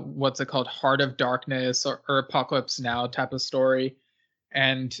what's it called, Heart of Darkness or Apocalypse Now type of story.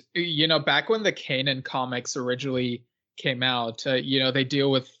 And back when the Kanan comics originally came out, they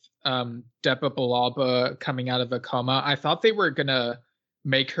deal with Depa Billaba coming out of a coma, I thought they were gonna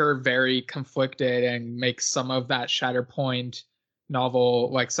make her very conflicted and make some of that Shatterpoint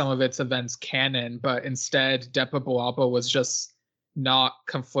novel, like some of its events, canon, but instead Depa Billaba was just not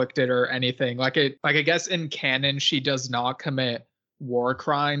conflicted or anything. Like I guess in canon she does not commit war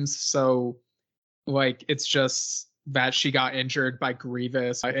crimes, so like it's just that she got injured by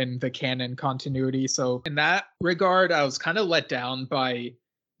Grievous in the canon continuity. So in that regard, I was kind of let down by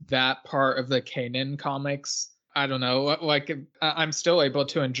that part of the Kanan comics. I don't know, like I'm still able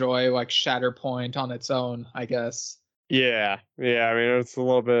to enjoy like Shatterpoint on its own, I guess. Yeah, yeah. I mean, it's a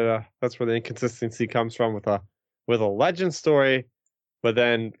little bit. That's where the inconsistency comes from with a legend story, but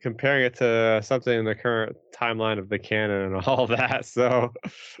then comparing it to something in the current timeline of the canon and all that. So,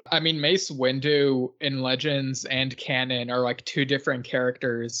 I mean, Mace Windu in Legends and canon are like two different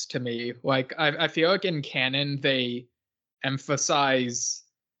characters to me. Like I feel like in canon they emphasize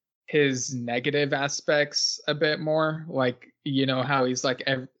his negative aspects a bit more, like you know how he's like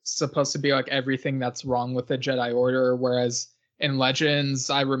supposed to be like everything that's wrong with the Jedi Order, whereas in Legends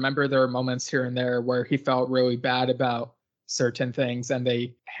I remember there were moments here and there where he felt really bad about certain things and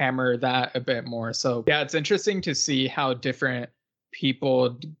they hammer that a bit more. So yeah, it's interesting to see how different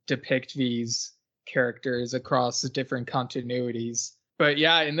people depict these characters across the different continuities. But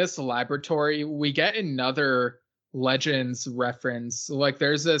yeah, in this laboratory we get another Legends reference. Like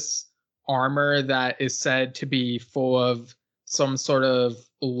there's this armor that is said to be full of some sort of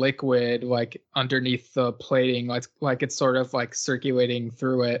liquid like underneath the plating, like it's sort of like circulating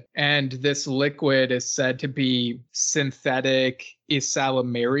through it, and this liquid is said to be synthetic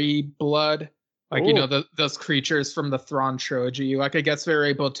Isalamiri blood, like you ooh, know those creatures from the Thrawn trilogy. Like I guess they're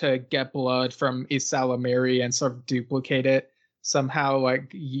able to get blood from Isalamiri and sort of duplicate it somehow, like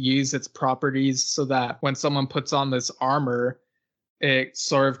use its properties so that when someone puts on this armor it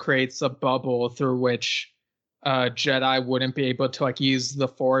sort of creates a bubble through which Jedi wouldn't be able to like use the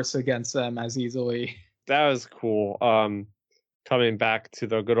Force against them as easily. that was cool. Coming back to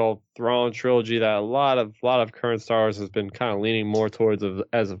the good old Thrawn trilogy that a lot of current Star Wars has been kind of leaning more towards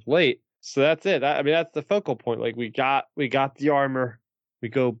as of late. So that's it. I mean, that's the focal point. Like we got the armor. We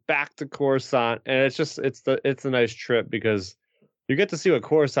go back to Coruscant, and it's a nice trip because you get to see what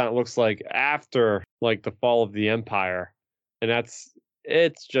Coruscant looks like after like the fall of the Empire, and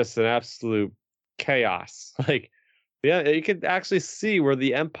it's just an absolute chaos. Like, yeah, you can actually see where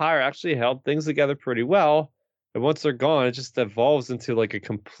the Empire actually held things together pretty well, and once they're gone, it just evolves into like a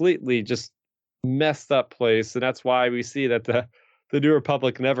completely just messed up place, and that's why we see that the New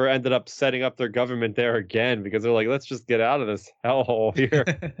Republic never ended up setting up their government there again because they're like, let's just get out of this hellhole here,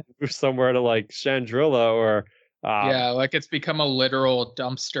 move somewhere to like Chandrilla or Yeah, like it's become a literal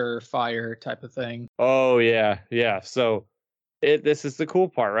dumpster fire type of thing. oh yeah, yeah. So this is the cool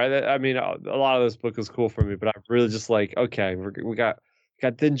part, right? I mean, a lot of this book is cool for me, but I'm really just like, okay, we got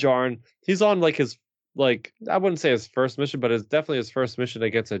Din Djarin. He's on like his like I wouldn't say his first mission, but it's definitely his first mission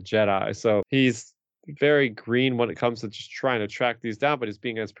against a Jedi. So he's very green when it comes to just trying to track these down, but he's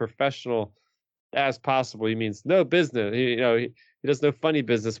being as professional as possible. He means no business. He does no funny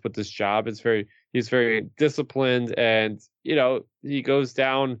business with this job. He's very disciplined, and he goes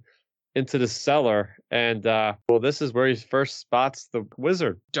down into the cellar, and well, this is where he first spots the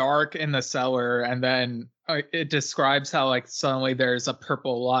wizard. Dark in the cellar, and then it describes how like suddenly there's a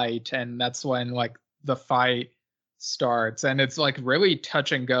purple light, and that's when like the fight starts, and it's like really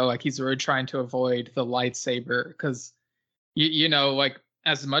touch and go. Like he's really trying to avoid the lightsaber because you know like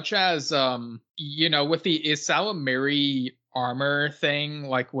as much as with the Isalamiri armor thing,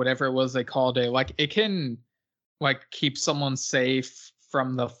 like whatever it was they called it, like it can like keep someone safe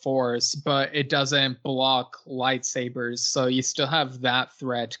from the Force, but it doesn't block lightsabers, so you still have that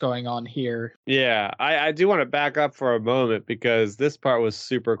threat going on here. Yeah, I do want to back up for a moment because this part was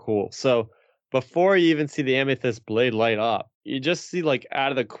super cool. So before you even see the amethyst blade light up, you just see like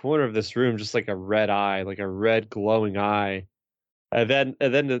out of the corner of this room just like a red eye, like a red glowing eye. And then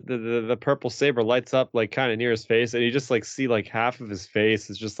the purple saber lights up like kind of near his face, and you just like see like half of his face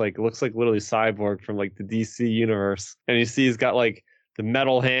is just like looks like literally Cyborg from like the DC universe. And you see he's got like the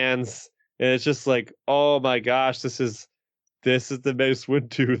metal hands, and it's just like, oh my gosh, this is the Mace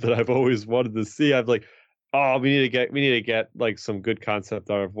Windu that I've always wanted to see. I'm like, oh, we need to get like some good concept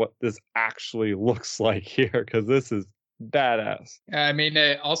art of what this actually looks like here because this is badass. I mean,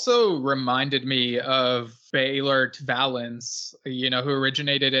 it also reminded me of Baylor Valance, who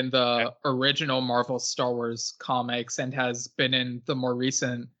originated in the original Marvel Star Wars comics and has been in the more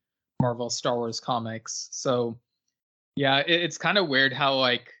recent Marvel Star Wars comics. So, yeah, it's kind of weird how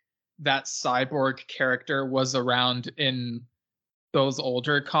like that cyborg character was around in those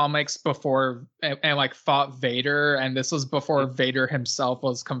older comics before and like fought Vader, and this was before Vader himself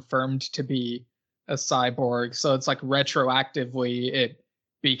was confirmed to be a cyborg. So it's like retroactively it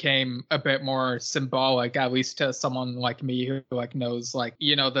became a bit more symbolic, at least to someone like me who like knows like,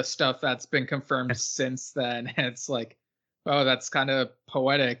 you know, the stuff that's been confirmed since then. It's like, oh, that's kind of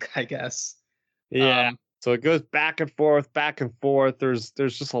poetic, I guess. Yeah. So it goes back and forth, back and forth. There's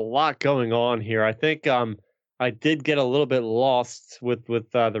just a lot going on here. I think I did get a little bit lost with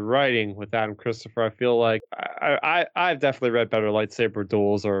the writing with Adam Christopher. I feel like I've definitely read better lightsaber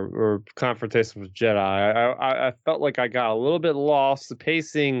duels or confrontations with Jedi. I felt like I got a little bit lost. The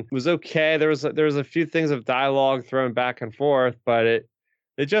pacing was okay. There was a few things of dialogue thrown back and forth, but it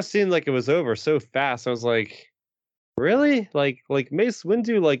just seemed like it was over so fast. I was like, really? Like Mace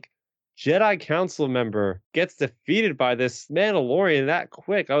Windu, like Jedi Council member, gets defeated by this Mandalorian that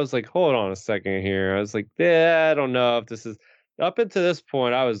quick. I was like, hold on a second here. I was like, yeah, I don't know if this is up until this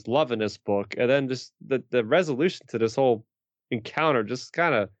point. I was loving this book, and then just the resolution to this whole encounter just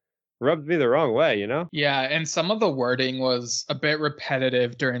kind of rubbed me the wrong way, you know? Yeah, and some of the wording was a bit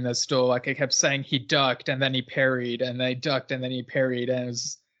repetitive during this duel. Like it kept saying he ducked and then he parried and then he ducked and then he parried, and it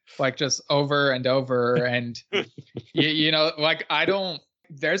was like just over and over. And you know, like I don't.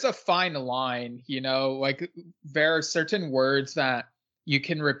 There's a fine line, you know, like there are certain words that you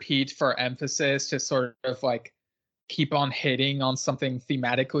can repeat for emphasis to sort of like keep on hitting on something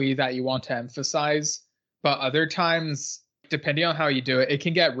thematically that you want to emphasize. But other times, depending on how you do it, it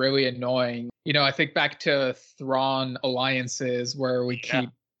can get really annoying. You know, I think back to Thrawn alliances where we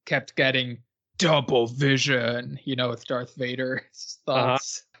kept getting double vision, you know, with Darth Vader's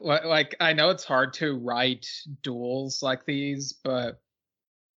thoughts. Like I know it's hard to write duels like these, but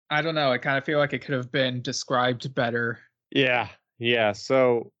I don't know. I kind of feel like it could have been described better. Yeah, yeah.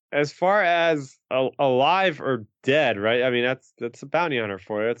 So as far as alive or dead, right? I mean, that's a bounty hunter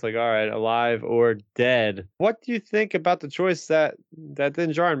for you. It's like, all right, alive or dead. What do you think about the choice that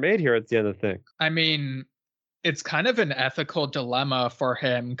Din Djarin made here at the end of the thing? I mean, it's kind of an ethical dilemma for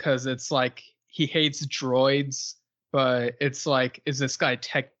him because it's like he hates droids, but it's like, is this guy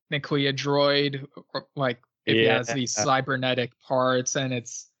technically a droid? Or, like, if he has these cybernetic parts, and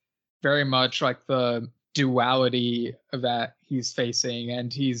it's very much like the duality that he's facing,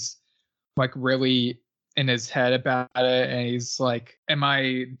 and he's like really in his head about it, and he's like, am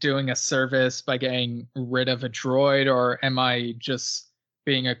I doing a service by getting rid of a droid, or am I just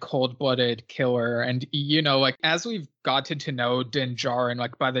being a cold-blooded killer? And you know, like as we've gotten to know Din Djarin,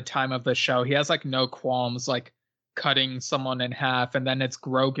 like by the time of the show, he has like no qualms like cutting someone in half, and then it's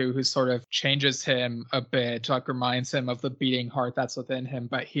Grogu who sort of changes him a bit, like reminds him of the beating heart that's within him.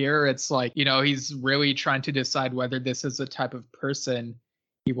 But here it's like, you know, he's really trying to decide whether this is the type of person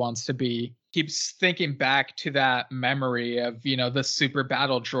he wants to be. Keeps thinking back to that memory of, you know, the super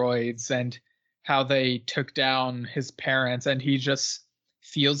battle droids and how they took down his parents, and he just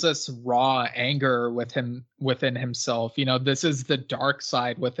feels this raw anger within himself. You know, this is the dark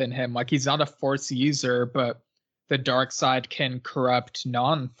side within him. Like he's not a force user, but the dark side can corrupt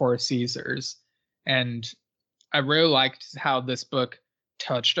non-force users. And I really liked how this book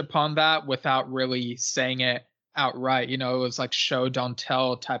touched upon that without really saying it outright. You know, it was like show don't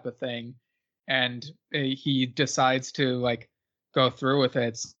tell type of thing. And he decides to like go through with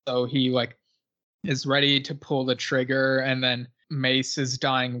it. So he like is ready to pull the trigger, and then Mace's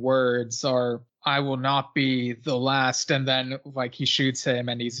dying words are, I will not be the last, and then like he shoots him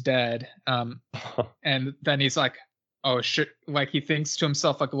and he's dead. And then he's like, oh shit, like he thinks to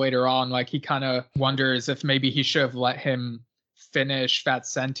himself like later on, like he kind of wonders if maybe he should have let him finish that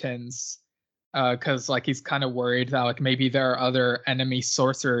sentence, because like he's kind of worried that like maybe there are other enemy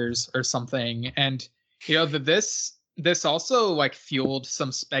sorcerers or something. And you know, this also like fueled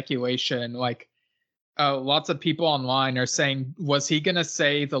some speculation. Like lots of people online are saying, was he gonna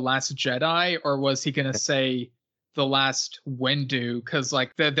say the last Jedi, or was he gonna say the last Windu? Because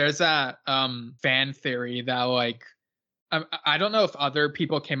like there's that fan theory that like, I don't know if other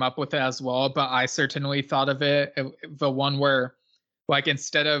people came up with it as well, but I certainly thought of it. The one where like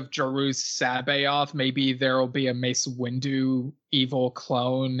instead of Jaruz Sabayoth, maybe there will be a Mace Windu evil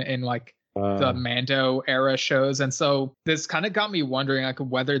clone in like the Mando era shows. And so this kind of got me wondering like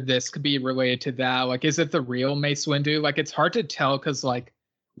whether this could be related to that. Like, is it the real Mace Windu? Like, it's hard to tell because like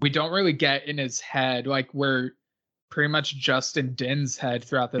we don't really get in his head. Like, we're pretty much just in Din's head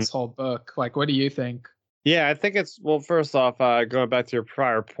throughout this whole book. Like, what do you think? Yeah, I think it's, well, first off, going back to your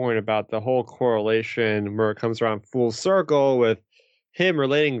prior point about the whole correlation where it comes around full circle with him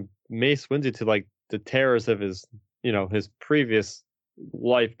relating Mace Windu to like the terrors of his, you know, his previous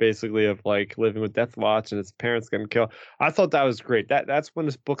life basically of like living with Death Watch and his parents getting killed. I thought that was great. That's when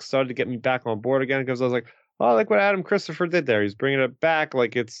this book started to get me back on board again because I was like, oh, like what Adam Christopher did there. He's bringing it back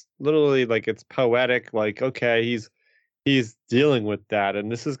like it's literally like it's poetic. Like okay, he's dealing with that,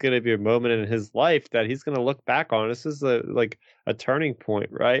 and this is going to be a moment in his life that he's going to look back on. This is a turning point,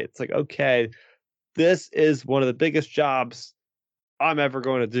 right? It's like okay, this is one of the biggest jobs I'm ever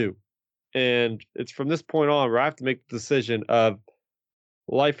going to do. And it's from this point on where I have to make the decision of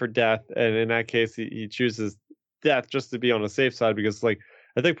life or death. And in that case, he chooses death just to be on the safe side because, like,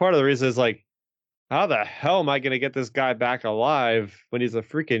 I think part of the reason is like, how the hell am I going to get this guy back alive when he's a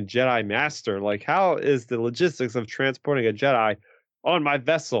freaking Jedi master? Like, how is the logistics of transporting a Jedi on my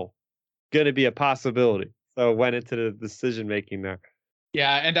vessel going to be a possibility? So I went into the decision making there.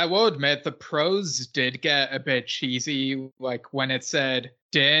 Yeah, and I will admit the prose did get a bit cheesy, like when it said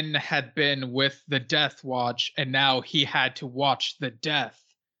Din had been with the Death Watch and now he had to watch the death.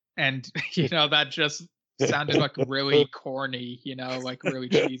 And, that just sounded like really corny, like really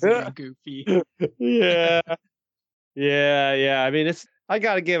cheesy and goofy. Yeah. Yeah. I mean, I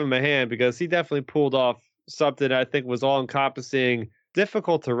got to give him a hand because he definitely pulled off something I think was all encompassing.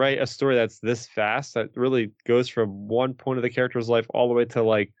 Difficult to write a story that's this fast that really goes from one point of the character's life all the way to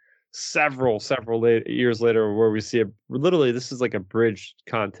like several years later where we see literally this is like a bridge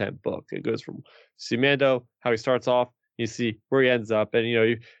content book. It goes from see Mando, how he starts off, you see where he ends up, and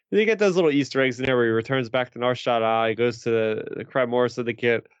you get those little Easter eggs in there where he returns back to Nar Shaddaa, he goes to the Cremor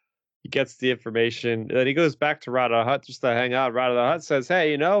Syndicate, he gets the information, and then he goes back to Rada Hutt just to hang out. Rada the Hutt says,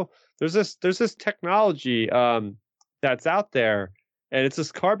 hey, there's this technology that's out there, and it's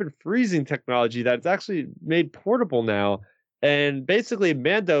this carbon freezing technology that's actually made portable now. And basically,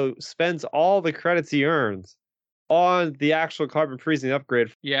 Mando spends all the credits he earns on the actual carbon freezing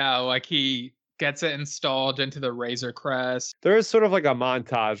upgrade. Yeah, like he gets it installed into the Razor Crest. There is sort of like a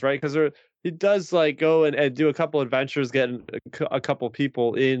montage, right? Because he does like go and do a couple adventures, getting a couple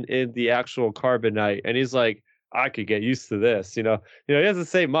people in the actual carbonite, and he's like, I could get used to this. He doesn't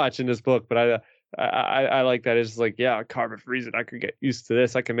say much in this book, but I like that. It's like, yeah, carbon freezing. I could get used to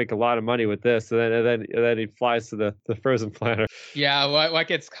this. I can make a lot of money with this. And then he flies to the frozen planet. Yeah,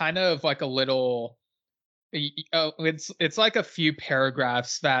 like it's kind of like a little. It's like a few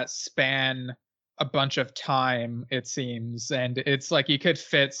paragraphs that span a bunch of time, it seems, and it's like you could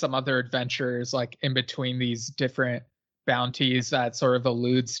fit some other adventures like in between these different bounties that sort of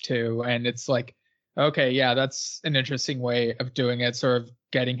alludes to, and it's like, okay, yeah, that's an interesting way of doing it, sort of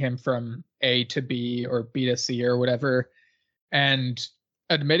getting him from A to B or B to C or whatever. And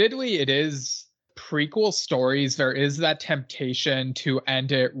admittedly, it is prequel stories. There is that temptation to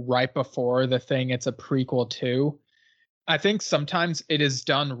end it right before the thing it's a prequel to. I think sometimes it is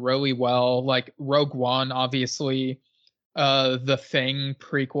done really well, like Rogue One, obviously, the Thing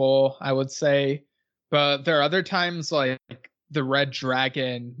prequel, I would say. But there are other times like the Red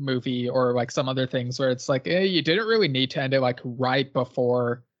Dragon movie or like some other things where it's like, you didn't really need to end it like right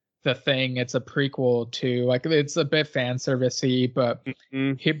before the Thing it's a prequel to. Like it's a bit fan servicey, but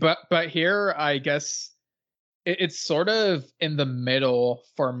but here I guess it's sort of in the middle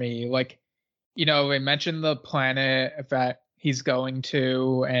for me. Like, they mentioned the planet that he's going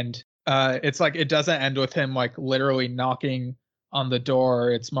to, and it's like it doesn't end with him like literally knocking on the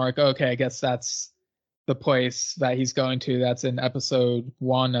door. It's more like, okay, I guess that's the place that he's going to. That's in episode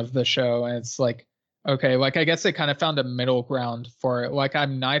 1 of the show, and it's like, okay, like I guess they kind of found a middle ground for it. Like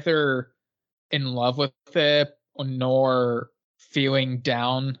I'm neither in love with it nor feeling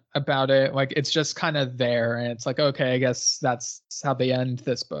down about it. Like it's just kind of there, and it's like, okay, I guess that's how they end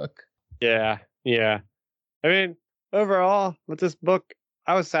this book. Yeah. I mean, overall, with this book,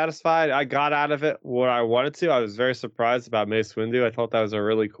 I was satisfied. I got out of it what I wanted to. I was very surprised about Mace Windu. I thought that was a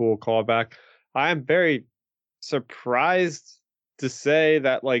really cool callback. I am very surprised to say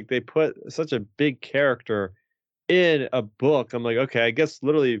that like they put such a big character in a book. I'm like, okay, I guess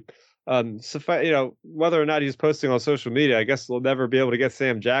literally, whether or not he's posting on social media, I guess we'll never be able to get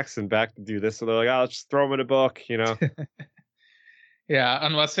Sam Jackson back to do this. So they're like, I'll just throw him in a book, Yeah,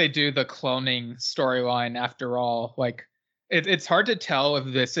 unless they do the cloning storyline after all. Like it's hard to tell if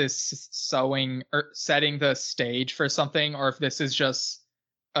this is sewing or setting the stage for something or if this is just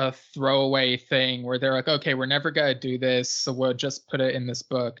a throwaway thing where they're like, okay, we're never gonna do this, so we'll just put it in this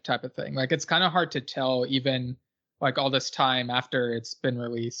book type of thing. Like it's kind of hard to tell even like all this time after it's been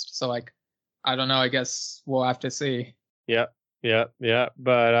released. So like I don't know, I guess we'll have to see. Yep.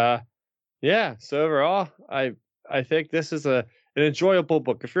 But yeah, so overall, I think this is an enjoyable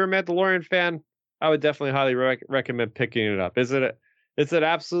book. If you're a Mandalorian fan, I would definitely highly recommend picking it up. Is it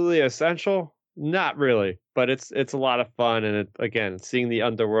absolutely essential? Not really, but it's a lot of fun, and again, seeing the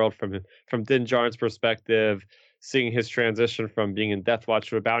underworld from Din Djarin's perspective, seeing his transition from being in Death Watch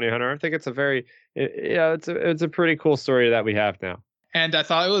to a bounty hunter. I think it's a very, yeah, it's a pretty cool story that we have now. And I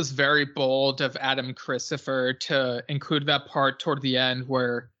thought it was very bold of Adam Christopher to include that part toward the end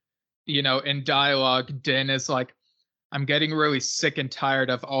where, in dialogue, Din is like, I'm getting really sick and tired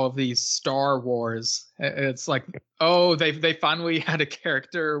of all of these Star Wars. It's like, oh, they finally had a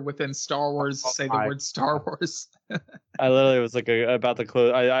character within Star Wars say the word Star Wars. I literally was like about to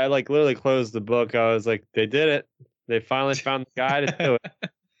close. I like literally closed the book. I was like, they did it. They finally found the guy to do it.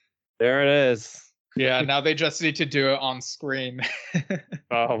 There it is. Yeah, now they just need to do it on screen.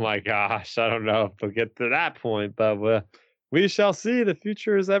 Oh my gosh, I don't know if we'll get to that point, but we shall see. The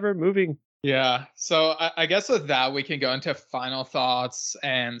future is ever moving. Yeah, so I guess with that, we can go into final thoughts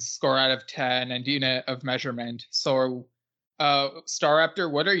and score out of 10 and unit of measurement. So, Star Raptor,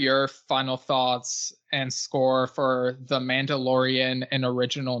 what are your final thoughts and score for The Mandalorian, an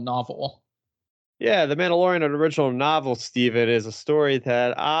original novel? Yeah, The Mandalorian, an original novel, Steven, is a story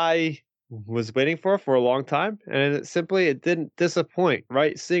that I was waiting for a long time, and it didn't disappoint,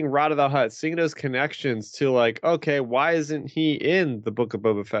 right? Seeing Rada the Hutt, seeing those connections to like, okay, why isn't he in the Book of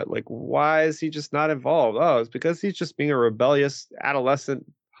Boba Fett? Like, why is he just not involved? Oh, it's because he's just being a rebellious adolescent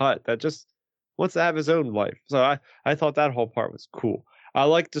Hutt that just wants to have his own life. So I thought that whole part was cool. I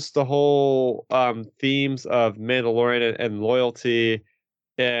like just the whole themes of Mandalorian and loyalty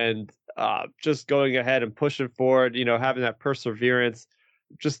and just going ahead and pushing forward, having that perseverance,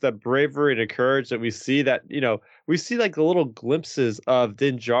 just that bravery and courage that we see we see like the little glimpses of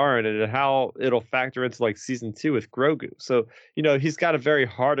Din Djarin and how it'll factor into like season 2 with Grogu. So, he's got a very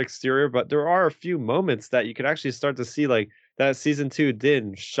hard exterior, but there are a few moments that you can actually start to see like that season 2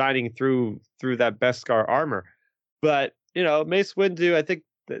 Din shining through that Beskar armor. But, Mace Windu, I think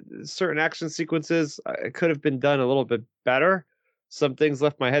certain action sequences could have been done a little bit better. Some things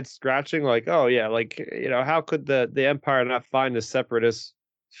left my head scratching, like, oh yeah, like, how could the Empire not find a separatist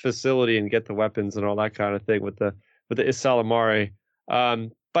facility and get the weapons and all that kind of thing with the Isalamari.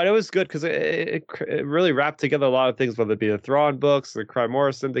 But it was good because it really wrapped together a lot of things, whether it be the Thrawn books, the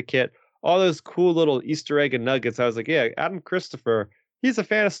Crymorah Syndicate, all those cool little Easter egg and nuggets. I was like, yeah, Adam Christopher, he's a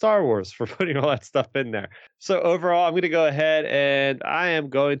fan of Star Wars for putting all that stuff in there. So overall, I'm going to go ahead and I am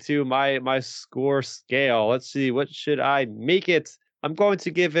going to my score scale. Let's see, what should I make it? I'm going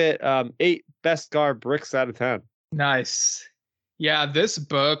to give it 8 Beskar bricks out of 10. Nice. Yeah, this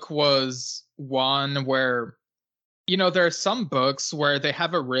book was one where, there are some books where they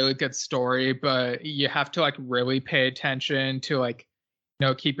have a really good story, but you have to like really pay attention to like,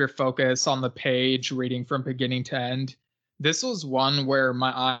 keep your focus on the page, reading from beginning to end. This was one where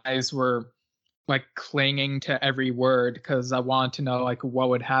my eyes were like clinging to every word because I wanted to know like what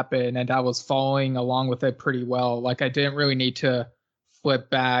would happen, and I was following along with it pretty well. Like I didn't really need to flip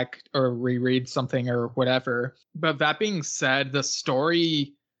back or reread something or whatever. But that being said, the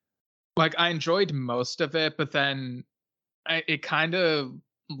story, like I enjoyed most of it, but then it kind of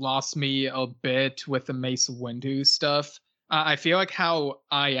lost me a bit with the Mace Windu stuff. I feel like how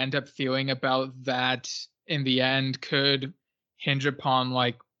I end up feeling about that in the end could hinge upon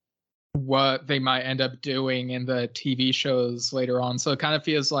like what they might end up doing in the TV shows later on. So it kind of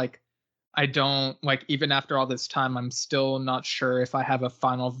feels like I don't like, even after all this time, I'm still not sure if I have a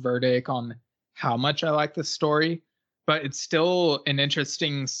final verdict on how much I like the story, but it's still an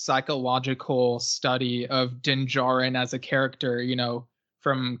interesting psychological study of Din Djarin as a character,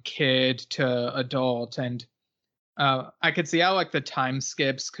 from kid to adult. And I could see how like the time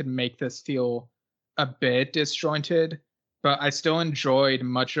skips could make this feel a bit disjointed, but I still enjoyed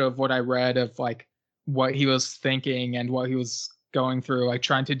much of what I read of like what he was thinking and what he was going through, like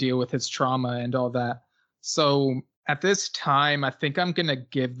trying to deal with his trauma and all that. So at this time, I think I'm going to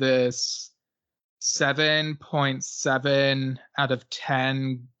give this 7.7 out of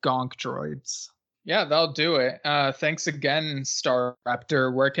 10 gonk droids. Yeah, that'll do it. Thanks again, Star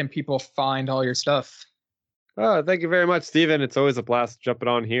Raptor. Where can people find all your stuff? Oh, thank you very much, Steven. It's always a blast jumping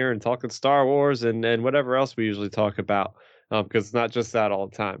on here and talking Star Wars and whatever else we usually talk about, because it's not just that all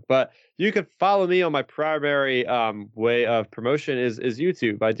the time. But you can follow me on my primary way of promotion is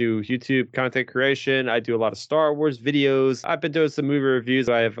YouTube. I do YouTube content creation. I do a lot of Star Wars videos. I've been doing some movie reviews.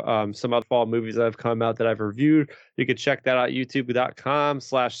 I have some other fall movies that have come out that I've reviewed. You can check that out,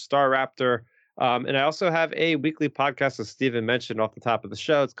 youtube.com/StarRaptor. And I also have a weekly podcast, as Steven mentioned off the top of the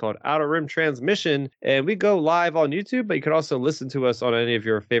show. It's called Outer Rim Transmission, and we go live on YouTube, but you can also listen to us on any of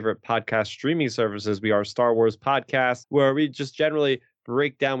your favorite podcast streaming services. We are Star Wars Podcast, where we just generally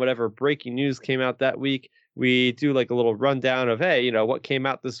break down whatever breaking news came out that week. We do like a little rundown of, hey, what came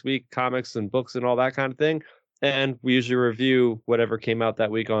out this week, comics and books and all that kind of thing. And we usually review whatever came out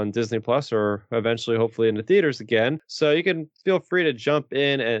that week on Disney Plus or eventually, hopefully, in the theaters again. So you can feel free to jump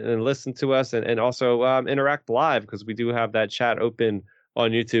in and listen to us and also interact live because we do have that chat open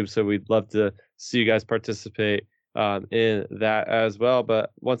on YouTube. So we'd love to see you guys participate in that as well. But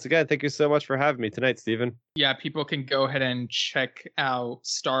once again, thank you so much for having me tonight, Stephen. Yeah, people can go ahead and check out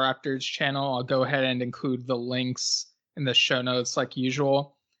Star Raptor's channel. I'll go ahead and include the links in the show notes like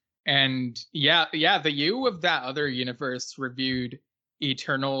usual. And yeah, the you of that other universe reviewed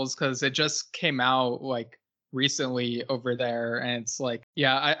Eternals because it just came out like recently over there. And it's like,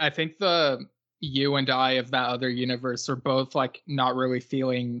 yeah, I think the you and I of that other universe are both like not really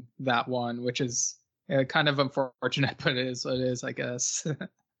feeling that one, which is kind of unfortunate, but it is what it is, I guess.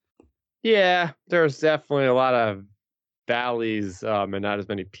 Yeah, there's definitely a lot of valleys and not as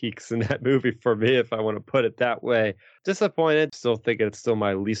many peaks in that movie for me, if I want to put it that way. Disappointed. Still think it's still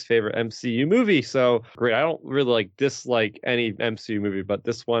my least favorite MCU movie. So great. I don't really dislike any MCU movie, but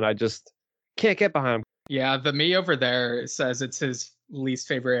this one I just can't get behind. Yeah, the me over there says it's his least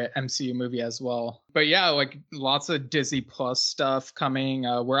favorite MCU movie as well. But yeah, like lots of Disney Plus stuff coming.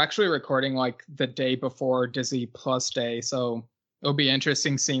 We're actually recording like the day before Disney Plus Day, so it'll be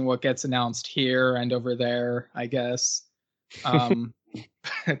interesting seeing what gets announced here and over there, I guess.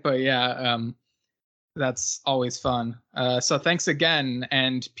 But yeah, that's always fun. So thanks again,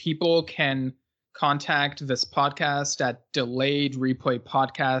 and people can contact this podcast at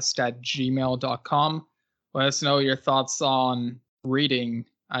delayedreplaypodcast@gmail.com. Let us know your thoughts on reading,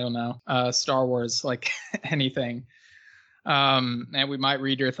 I don't know, Star Wars, like anything. And we might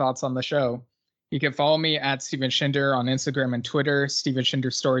read your thoughts on the show. You can follow me at Steven Shinder on Instagram and Twitter, Steven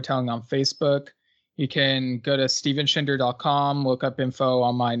Shinder Storytelling on Facebook. You can go to stevenshinder.com, look up info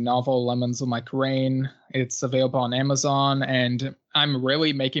on my novel Lemons of Mike Rain. It's available on Amazon, and I'm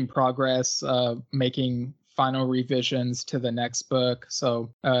really making progress, making final revisions to the next book.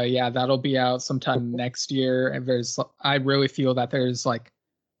 So yeah, that'll be out sometime next year. And I really feel that there's like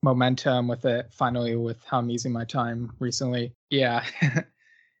momentum with it finally, with how I'm using my time recently. Yeah.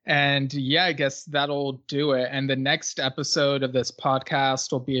 And yeah, I guess that'll do it. And the next episode of this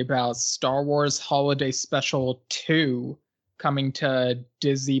podcast will be about Star Wars Holiday Special 2 coming to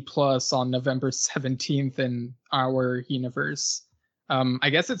Disney Plus on November 17th in our universe. I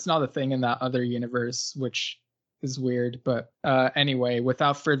guess it's not a thing in that other universe, which is weird. But anyway,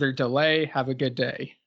 without further delay, have a good day.